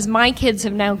that up is my kids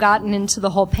have now gotten into the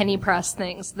whole penny press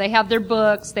things. They have their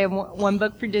books. They have one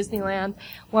book for Disneyland,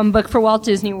 one book for Walt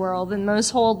Disney World, and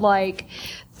those hold like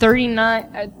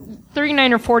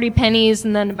 39 or 40 pennies,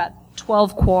 and then about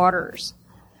 12 quarters.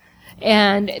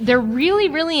 And they're really,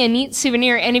 really a neat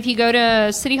souvenir. And if you go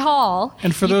to City Hall...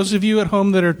 And for those of you at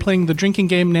home that are playing the drinking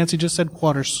game, Nancy just said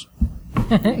quarters.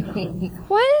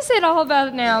 What is it all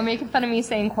about now, making fun of me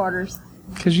saying quarters?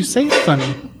 Because you say it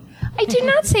funny. I do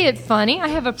not say it funny. I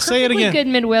have a perfectly good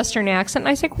Midwestern accent, and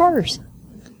I say quarters.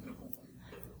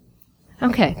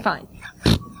 Okay, fine.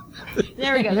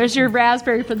 There we go. There's your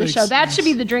raspberry for the show. That should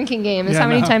be the drinking game, is how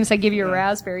many times I give you a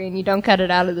raspberry and you don't cut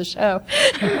it out of the show.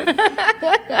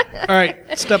 All right,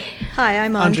 step. Hi,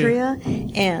 I'm Andrea.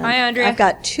 And hi, Andrea. I've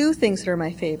got two things that are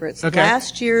my favorites. Okay.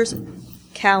 Last year's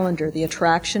calendar, the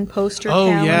attraction poster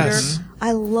calendar. Yes.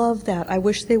 I love that. I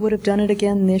wish they would have done it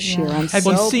again this year. I'm Have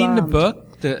so you seen bummed. the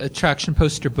book, the attraction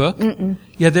poster book? Mm-mm.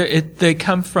 Yeah, they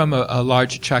come from a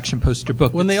large attraction poster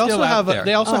book. When they It's also still out have there.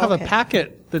 they also have a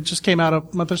packet that just came out a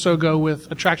month or so ago with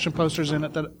attraction posters in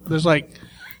it. That there's like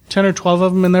 10 or 12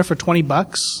 of them in there for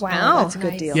 $20. Wow. Oh, that's a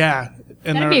good deal. Yeah,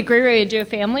 and That'd be a great way to do a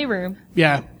family room.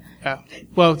 Yeah.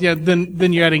 Well, yeah.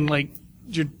 Then you're adding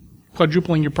you're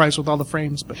quadrupling your price with all the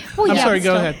frames. But I'm sorry.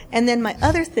 Go ahead. And then my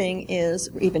other thing is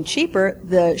even cheaper: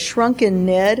 the Shrunken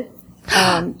Ned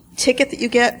ticket that you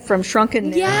get from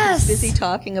Shrunken Ned. Yes. He's busy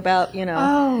talking about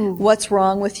what's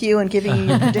wrong with you and giving you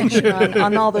your prediction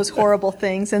on all those horrible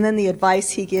things, and then the advice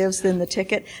he gives in the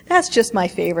ticket. That's just my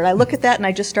favorite. I look at that and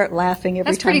I just start laughing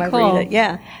every That's time pretty I cool. read it.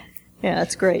 Yeah. Yeah,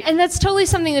 that's great. And that's totally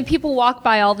something that people walk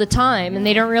by all the time, and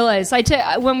they don't realize.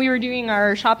 When we were doing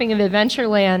our shopping of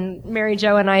Adventureland, Mary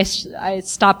Jo and I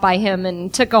stopped by him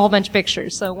and took a whole bunch of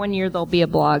pictures. So one year there'll be a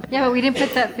blog. Yeah, but we didn't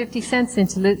put that 50 cents in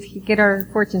to get our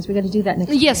fortunes. We got to do that next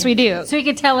year. Yes, we do. So he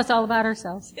can tell us all about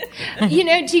ourselves. Do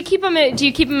you keep them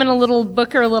in a little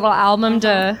book or a little album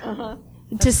to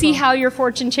see how your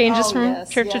fortune changes from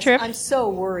trip to trip? I'm so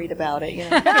worried about it.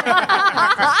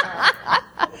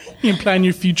 You can plan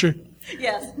your future.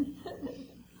 Yes.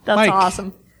 That's Mike.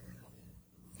 awesome.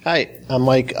 Hi, I'm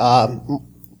Mike.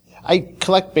 I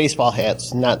collect baseball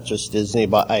hats, not just Disney,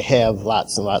 but I have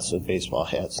lots and lots of baseball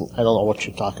hats. And I don't know what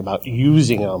you're talking about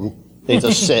using them. They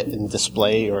just sit and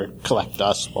display or collect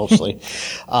dust mostly.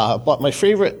 But my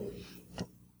favorite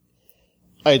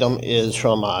item is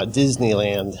from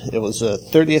Disneyland. It was the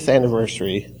 30th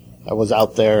anniversary. I was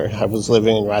out there. I was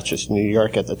living in Rochester, New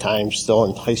York at the time, still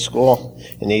in high school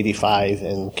in '85,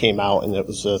 and came out, and it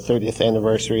was the 30th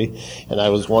anniversary, and I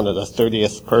was one of the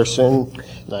 30th person,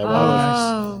 and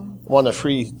I won a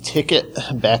free ticket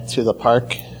back to the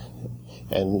park,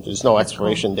 and there's no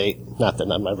expiration date. Not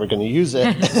that I'm ever going to use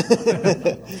it,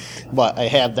 but I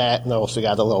have that, and I also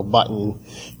got a little button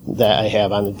that I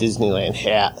have on the Disneyland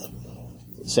hat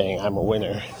saying I'm a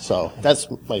winner. So that's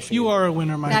my favorite. You are a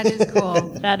winner, Mike. That is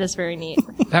cool. That is very neat.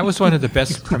 That was one of the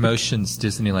best promotions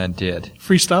Disneyland did.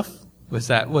 Free stuff? Was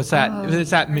that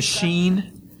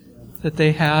machine that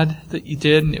they had that you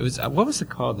did? And it was, what was it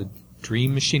called? The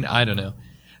Dream Machine? I don't know.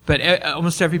 But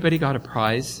almost everybody got a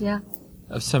prize. Yeah.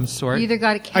 Of some sort. You either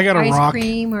got I got a ice rock.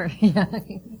 cream or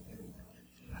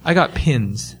I got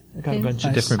pins. I got a bunch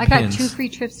of different I got pins. 2 free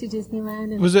trips to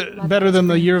Disneyland. Was it better than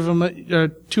the year of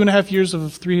 2.5 years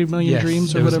of 3 million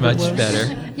dreams or whatever it was? It was much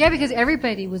better. Yeah, because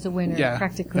everybody was a winner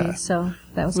practically. So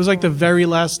that was. It was like the very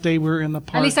last day we were in the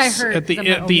parks. At least I heard at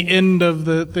the end of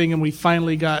the thing, and we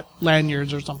finally got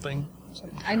lanyards or something.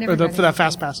 I never for that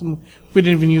fast pass, and we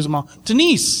didn't even use them all.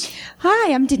 Denise.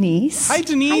 Hi, I'm Denise. Hi,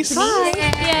 Denise. Hi.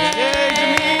 Yay,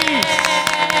 Denise.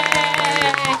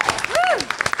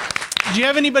 Do you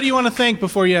have anybody you want to thank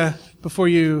before you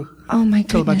Oh my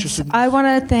tell about your goodness. students? I want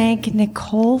to thank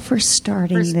Nicole for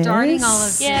starting this. For starting all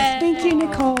of this. Thank you,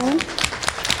 Nicole.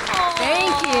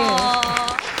 Thank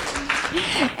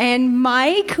you. And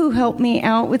Mike, who helped me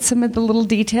out with some of the little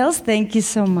details. Thank you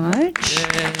so much.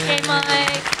 Hey,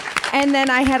 Mike. And then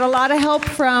I had a lot of help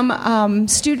from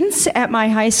students at my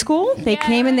high school. They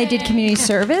came and they did community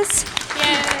service.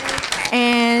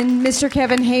 And Mr.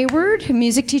 Kevin Hayward, a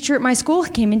music teacher at my school,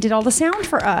 came and did all the sound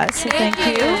for us. So thank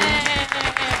you.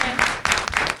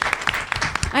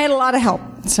 I had a lot of help.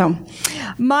 So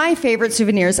my favorite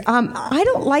souvenirs. I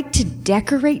don't like to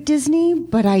decorate Disney,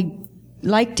 but I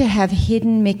like to have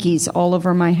hidden Mickeys all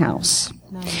over my house.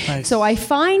 Nice. So I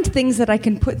find things that I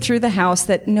can put through the house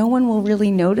that no one will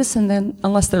really notice, and then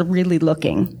unless they're really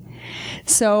looking.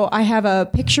 So I have a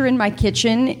picture in my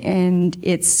kitchen, and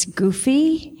it's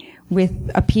Goofy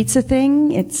with a pizza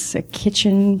thing. It's a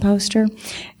kitchen poster.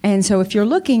 And so if you're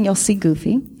looking, you'll see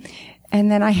Goofy.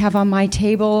 And then I have on my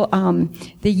table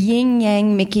the Yin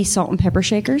Yang Mickey salt and pepper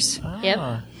shakers.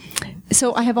 Yep.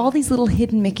 So I have all these little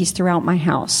hidden Mickeys throughout my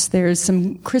house. There's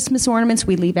some Christmas ornaments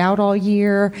we leave out all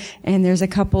year, and there's a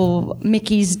couple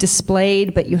Mickeys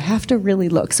displayed, but you have to really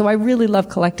look. So I really love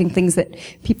collecting things that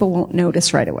people won't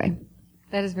notice right away.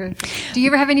 That is very. Do you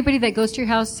ever have anybody that goes to your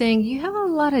house saying, you have a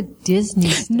lot of Disney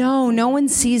stuff? No one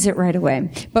sees it right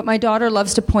away. But my daughter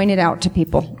loves to point it out to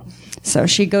people. So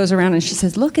she goes around and she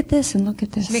says, look at this and look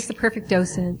at this. She makes the perfect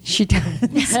docent. She does.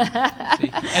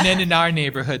 And then in our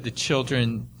neighborhood, the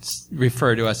children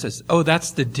refer to us as, oh, that's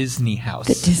the Disney house.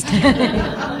 The Disney.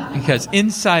 Because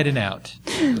inside and out.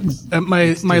 At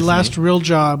my last real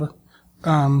job,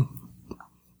 I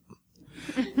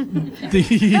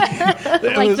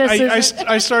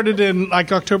started in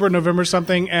like October, November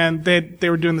something, and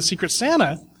they were doing the Secret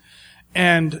Santa,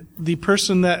 and the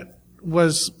person that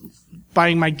was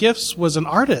buying my gifts was an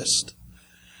artist.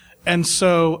 And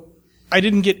so I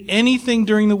didn't get anything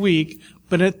during the week,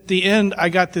 but at the end I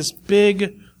got this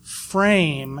big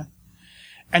frame,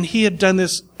 and he had done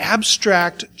this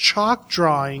abstract chalk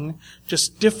drawing,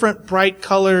 just different bright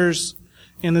colors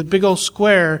in the big old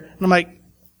square. And I'm like,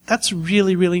 that's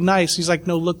really, really nice. He's like,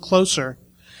 no, look closer.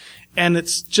 And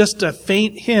it's just a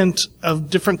faint hint of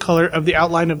different color of the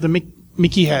outline of the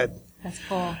Mickey head. That's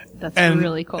cool. That's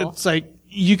really cool. It's like,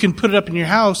 you can put it up in your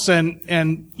house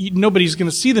and nobody's going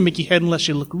to see the Mickey head unless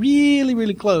you look really,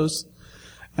 really close.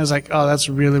 I was like, oh, that's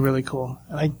really, really cool.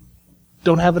 And I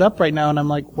don't have it up right now. And I'm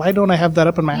like, why don't I have that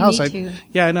up in my house?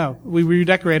 Yeah, I know. We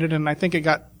redecorated and I think it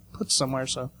got put somewhere.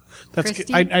 So that's,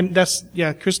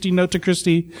 Christy, note to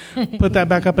Christy, put that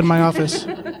back up in my office.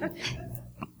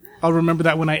 I'll remember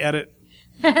that when I edit.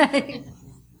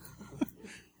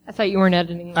 I thought you weren't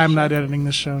editing. I'm not editing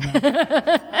this show.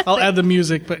 No. I'll add the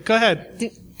music, but go ahead.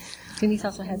 Denise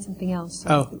also had something else.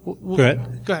 So. Go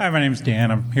ahead. Hi, my name's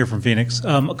Dan. I'm here from Phoenix.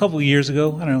 A couple of years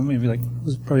ago, I don't know, maybe it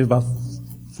was probably about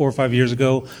 4 or 5 years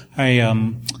ago,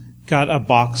 I got a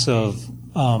box of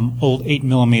old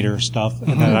 8mm stuff,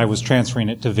 and then I was transferring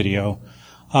it to video.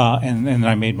 And then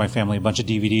I made my family a bunch of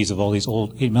DVDs of all these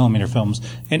old 8mm films,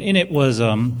 and in it was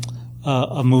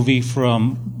a movie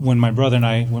from when my brother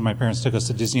and when my parents took us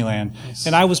to Disneyland,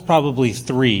 and I was probably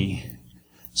 3.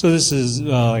 So this is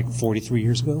like 43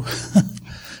 years ago.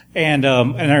 And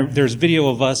there's video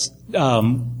of us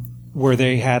where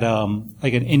they had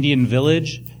like an Indian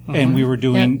village, and we were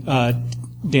doing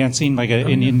dancing, like an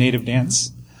Indian native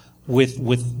dance with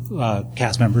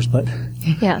cast members, but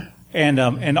yeah.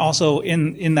 And also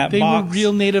in that box, they were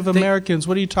real Native Americans.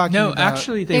 What are you talking about? No,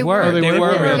 actually they were. They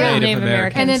were real Native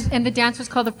Americans. And the dance was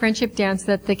called the friendship dance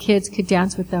that the kids could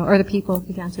dance with them, or the people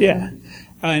could dance with them.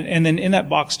 And then in that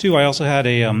box too, I also had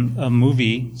a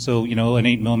movie. So an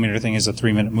 8mm thing is a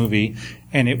 3-minute movie,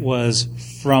 and it was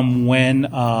from when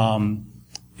it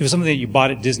was something that you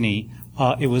bought at Disney.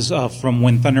 It was from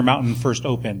when Thunder Mountain first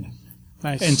opened.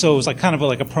 Nice. And so it was like kind of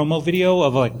like a promo video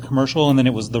of like a commercial, and then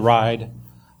it was the ride.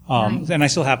 Nice. And I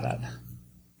still have that.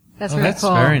 That's very that's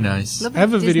cool. very nice. I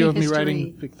have a video of me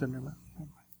riding Big Thunder Mountain.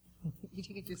 You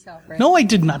took it yourself, right? No, I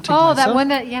did not take it myself. That one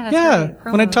that's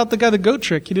right. When I taught the guy the goat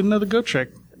trick, he didn't know the goat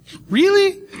trick.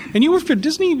 Really? And you work for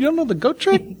Disney, you don't know the goat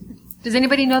trick? Does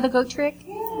anybody know the goat trick?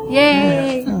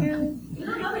 Yay!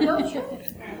 Yeah.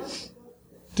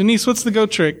 Denise, what's the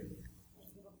goat trick?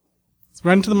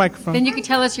 Run to the microphone. Then you can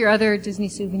tell us your other Disney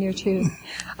souvenir, too.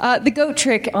 The goat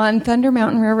trick. On Thunder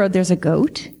Mountain Railroad, there's a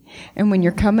goat. And when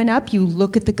you're coming up, you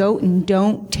look at the goat and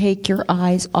don't take your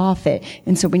eyes off it.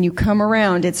 And so when you come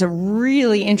around, it's a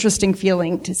really interesting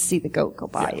feeling to see the goat go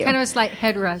by you. Kind of a slight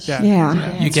head rush.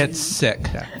 Yeah. You get sick.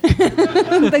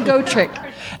 The goat trick.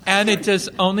 And it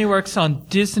only works on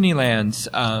Disneyland's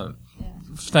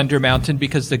Thunder Mountain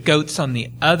because the goat's on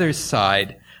the other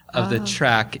side of the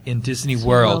track in Disney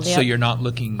World, so you're not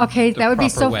looking Okay, that would be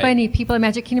so way. funny. People at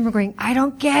Magic Kingdom are going, I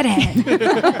don't get it.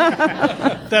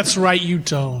 That's right, you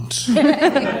don't.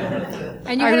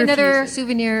 And you had another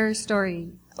souvenir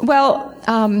story. Well,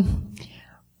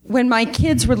 when my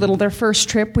kids were little, their first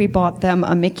trip, we bought them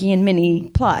a Mickey and Minnie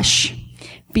plush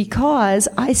because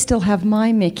I still have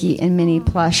my Mickey and Minnie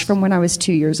plush from when I was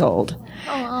 2 years old.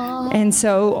 And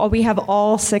so we have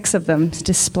all 6 of them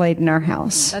displayed in our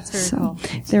hoose. That's very cool.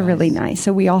 They're really nice.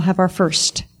 So we all have our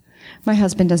first. My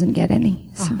husband doesn't get any.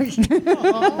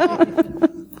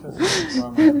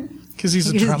 Because he's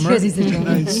a drummer.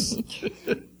 Nice.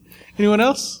 Anyone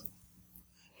else?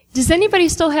 Does anybody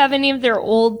still have any of their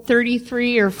old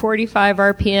 33 or 45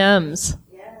 RPMs?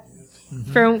 Yes.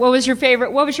 From what was your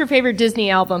favorite Disney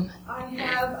album? I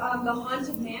have the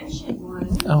Haunted Mansion one.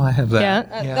 Oh, I have that.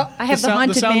 Yeah. I have the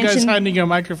Haunted Mansion. The sound guy's hiding your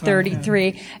microphone.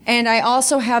 33. And I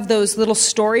also have those little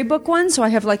storybook ones. So I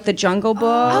have like the Jungle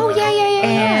Book. Oh, yeah.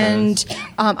 And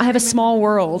I have a Small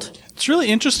World. It's really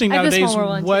interesting nowadays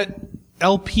what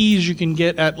LPs you can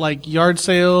get at like yard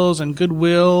sales and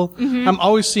Goodwill. Mm-hmm. I'm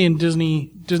always seeing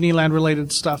Disneyland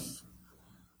related stuff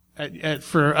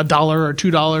for $1 or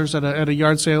 $2 at a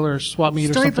yard sale or a swap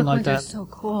meet or something like that. Storybook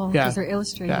ones are so cool because they're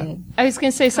illustrated. Yeah. I was going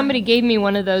to say somebody gave me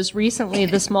one of those recently,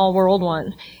 the Small World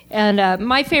one, and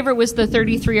my favorite was the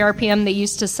 33 RPM. They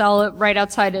used to sell it right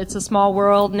outside It's a Small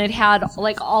World, and it had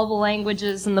like all the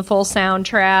languages and the full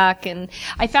soundtrack. And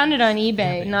I found it on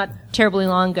eBay not terribly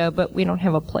long ago, but we don't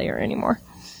have a player anymore.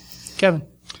 Kevin.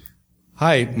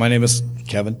 Hi, my name is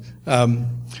Kevin. I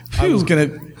was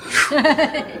going to.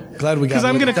 Glad we got. Because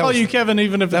I'm going to call you Kevin,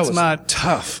 even if it's not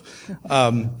tough.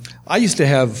 I used to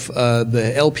have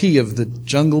the LP of the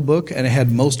Jungle Book, and it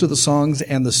had most of the songs,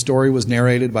 and the story was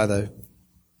narrated by the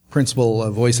principal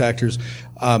voice actors.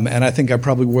 And I think I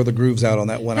probably wore the grooves out on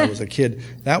that when I was a kid.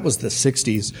 That was the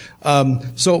 60s.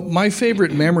 So my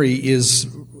favorite memory is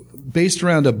based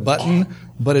around a button,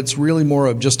 but it's really more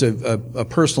of just a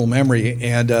personal memory.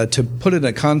 And to put it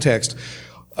in context.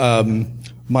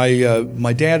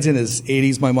 My dad's in his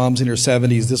 80s, my mom's in her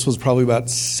 70s. This was probably about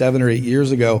 7 or 8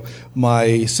 years ago.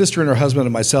 My sister and her husband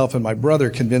and myself and my brother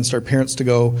convinced our parents to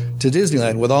go to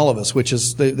Disneyland with all of us, which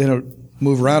is, they don't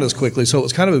move around as quickly, so it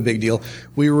was kind of a big deal.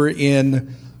 We were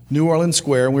in New Orleans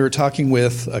Square, and we were talking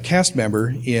with a cast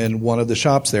member in one of the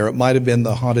shops there. It might have been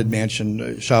the Haunted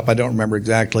Mansion shop, I don't remember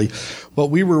exactly. But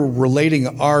we were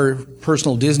relating our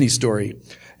personal Disney story.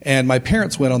 And my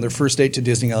parents went on their first date to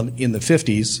Disneyland in the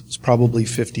 50s. It's probably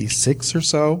 56 or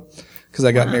so, because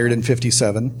I got married in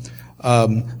 57.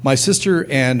 My sister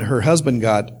and her husband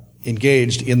got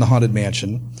engaged in the Haunted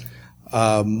Mansion.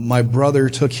 My brother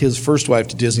took his first wife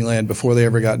to Disneyland before they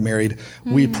ever got married.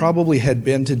 We probably had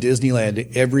been to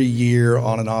Disneyland every year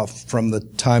on and off from the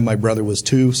time my brother was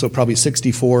 2, so probably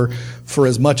 64 for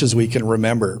as much as we can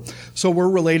remember. So we're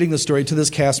relating the story to this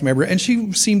cast member, and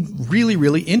she seemed really,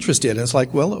 really interested. And it's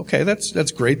like, well, okay,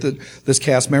 that's great that this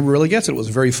cast member really gets it. It was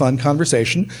a very fun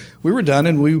conversation. We were done,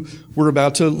 and we were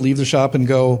about to leave the shop and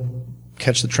go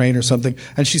catch the train or something.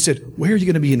 And she said, "Where are you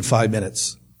going to be in 5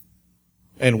 minutes?"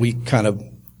 And we kind of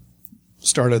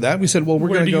started that. We said, well, we're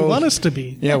going to go. Where do you want us to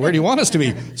be? Yeah, where do you want us to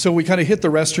be? So we kind of hit the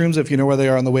restrooms, if you know where they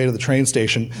are, on the way to the train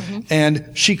station. Mm-hmm.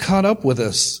 And she caught up with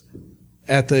us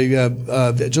at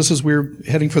the, just as we were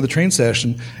heading for the train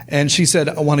station. And she said,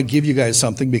 I want to give you guys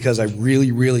something because I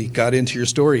really, really got into your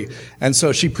story. And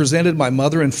so she presented my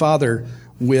mother and father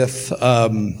with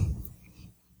a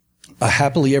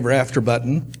happily ever after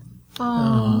button.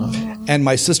 Aww. And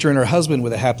my sister and her husband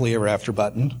with a happily ever after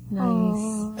button.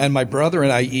 Nice. And my brother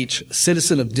and I each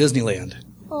citizen of Disneyland.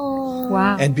 Oh.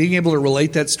 Wow. And being able to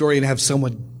relate that story and have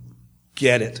someone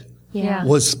get it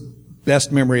was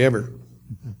best memory ever.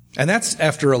 And that's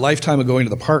after a lifetime of going to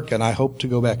the park, and I hope to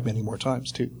go back many more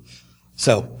times too.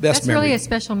 So, best memory. That's really a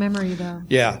special memory, though.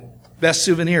 Yeah. Best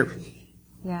souvenir.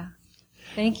 Yeah.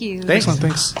 Thank you. Excellent.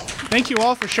 Thanks. Thank you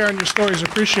all for sharing your stories.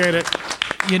 Appreciate it.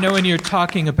 You know, when you're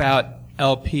talking about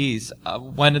LPs,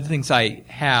 one of the things I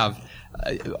have,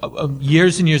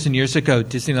 years and years and years ago,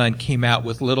 Disneyland came out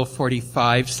with little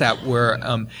 45s that were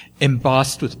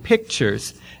embossed with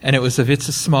pictures, and it was of It's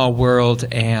a Small World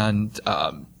and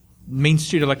Main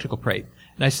Street Electrical Parade.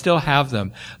 And I still have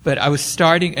them. But I was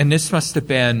starting, and this must have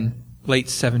been late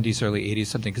 70s, early 80s,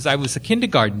 something, because I was a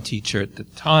kindergarten teacher at the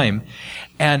time.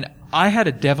 And I had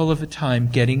a devil of a time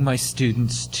getting my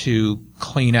students to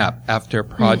clean up after a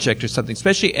project or something,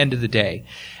 especially end of the day.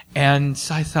 And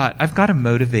so I thought, I've got to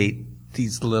motivate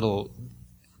these little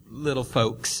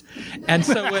folks. And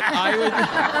so what I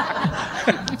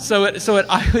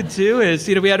would do is,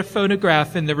 we had a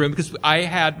phonograph in the room because I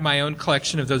had my own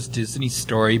collection of those Disney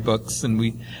storybooks,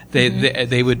 and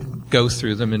they would go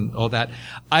through them and all that.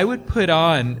 I would put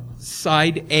on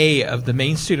side A of the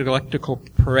Main Street Electrical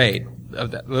Parade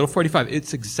of that little 45.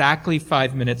 It's exactly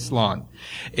 5 minutes long.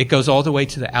 It goes all the way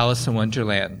to the Alice in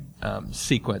Wonderland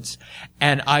sequence.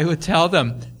 And I would tell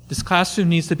them, this classroom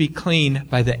needs to be clean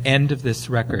by the end of this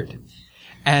record.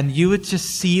 And you would just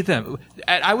see them.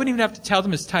 I wouldn't even have to tell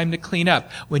them it's time to clean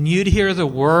up. When you'd hear the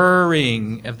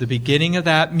whirring of the beginning of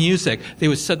that music, they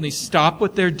would suddenly stop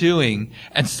what they're doing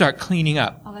and start cleaning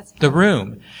up the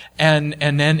room. And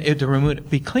then the room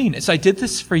would be clean. So I did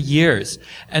this for years.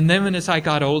 And then as I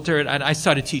got older, and I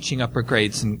started teaching upper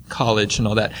grades in college and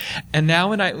all that. And now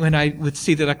when I would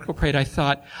see the electrical parade, I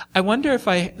thought, I wonder if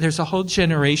there's a whole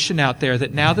generation out there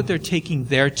that now that they're taking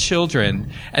their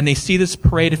children and they see this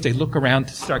parade, if they look around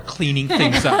to start cleaning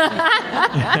things up.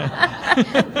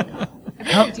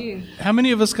 How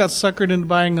many of us got suckered into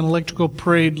buying an electrical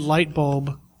parade light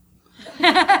bulb?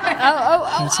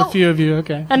 It's a few of you.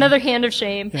 Okay. Another hand of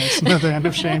shame. Yes, another hand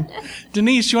of shame.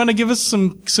 Denise, you want to give us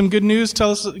some good news?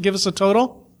 Give us a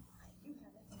total.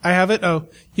 I have it. Oh,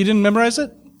 you didn't memorize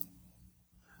it?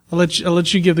 I'll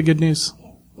let you give the good news.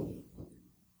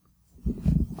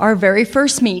 Our very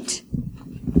first meet.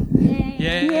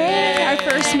 Yay! Yay! Our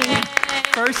first meet.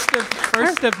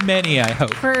 First of many, I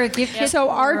hope. For a gift kit. So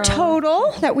our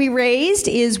total that we raised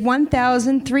is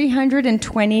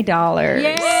 $1,320.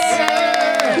 Yay!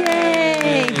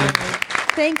 Yay!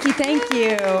 Thank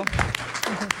you.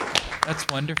 That's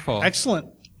wonderful. Excellent.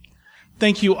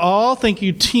 Thank you all. Thank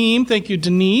you, team. Thank you,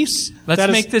 Denise.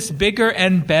 Let's make this bigger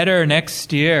and better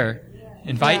next year.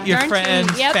 Invite your friends,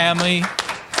 family.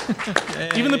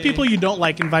 Even the people you don't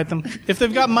like, invite them. If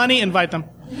they've got money, invite them.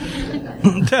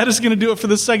 That is going to do it for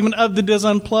this segment of the Dis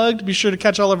Unplugged. Be sure to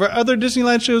catch all of our other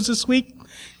Disneyland shows this week.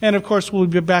 And, of course, we'll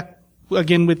be back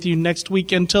again with you next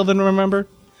week. Until then, remember,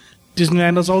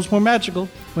 Disneyland is always more magical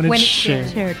when it's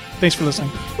shared. Thanks for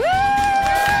listening.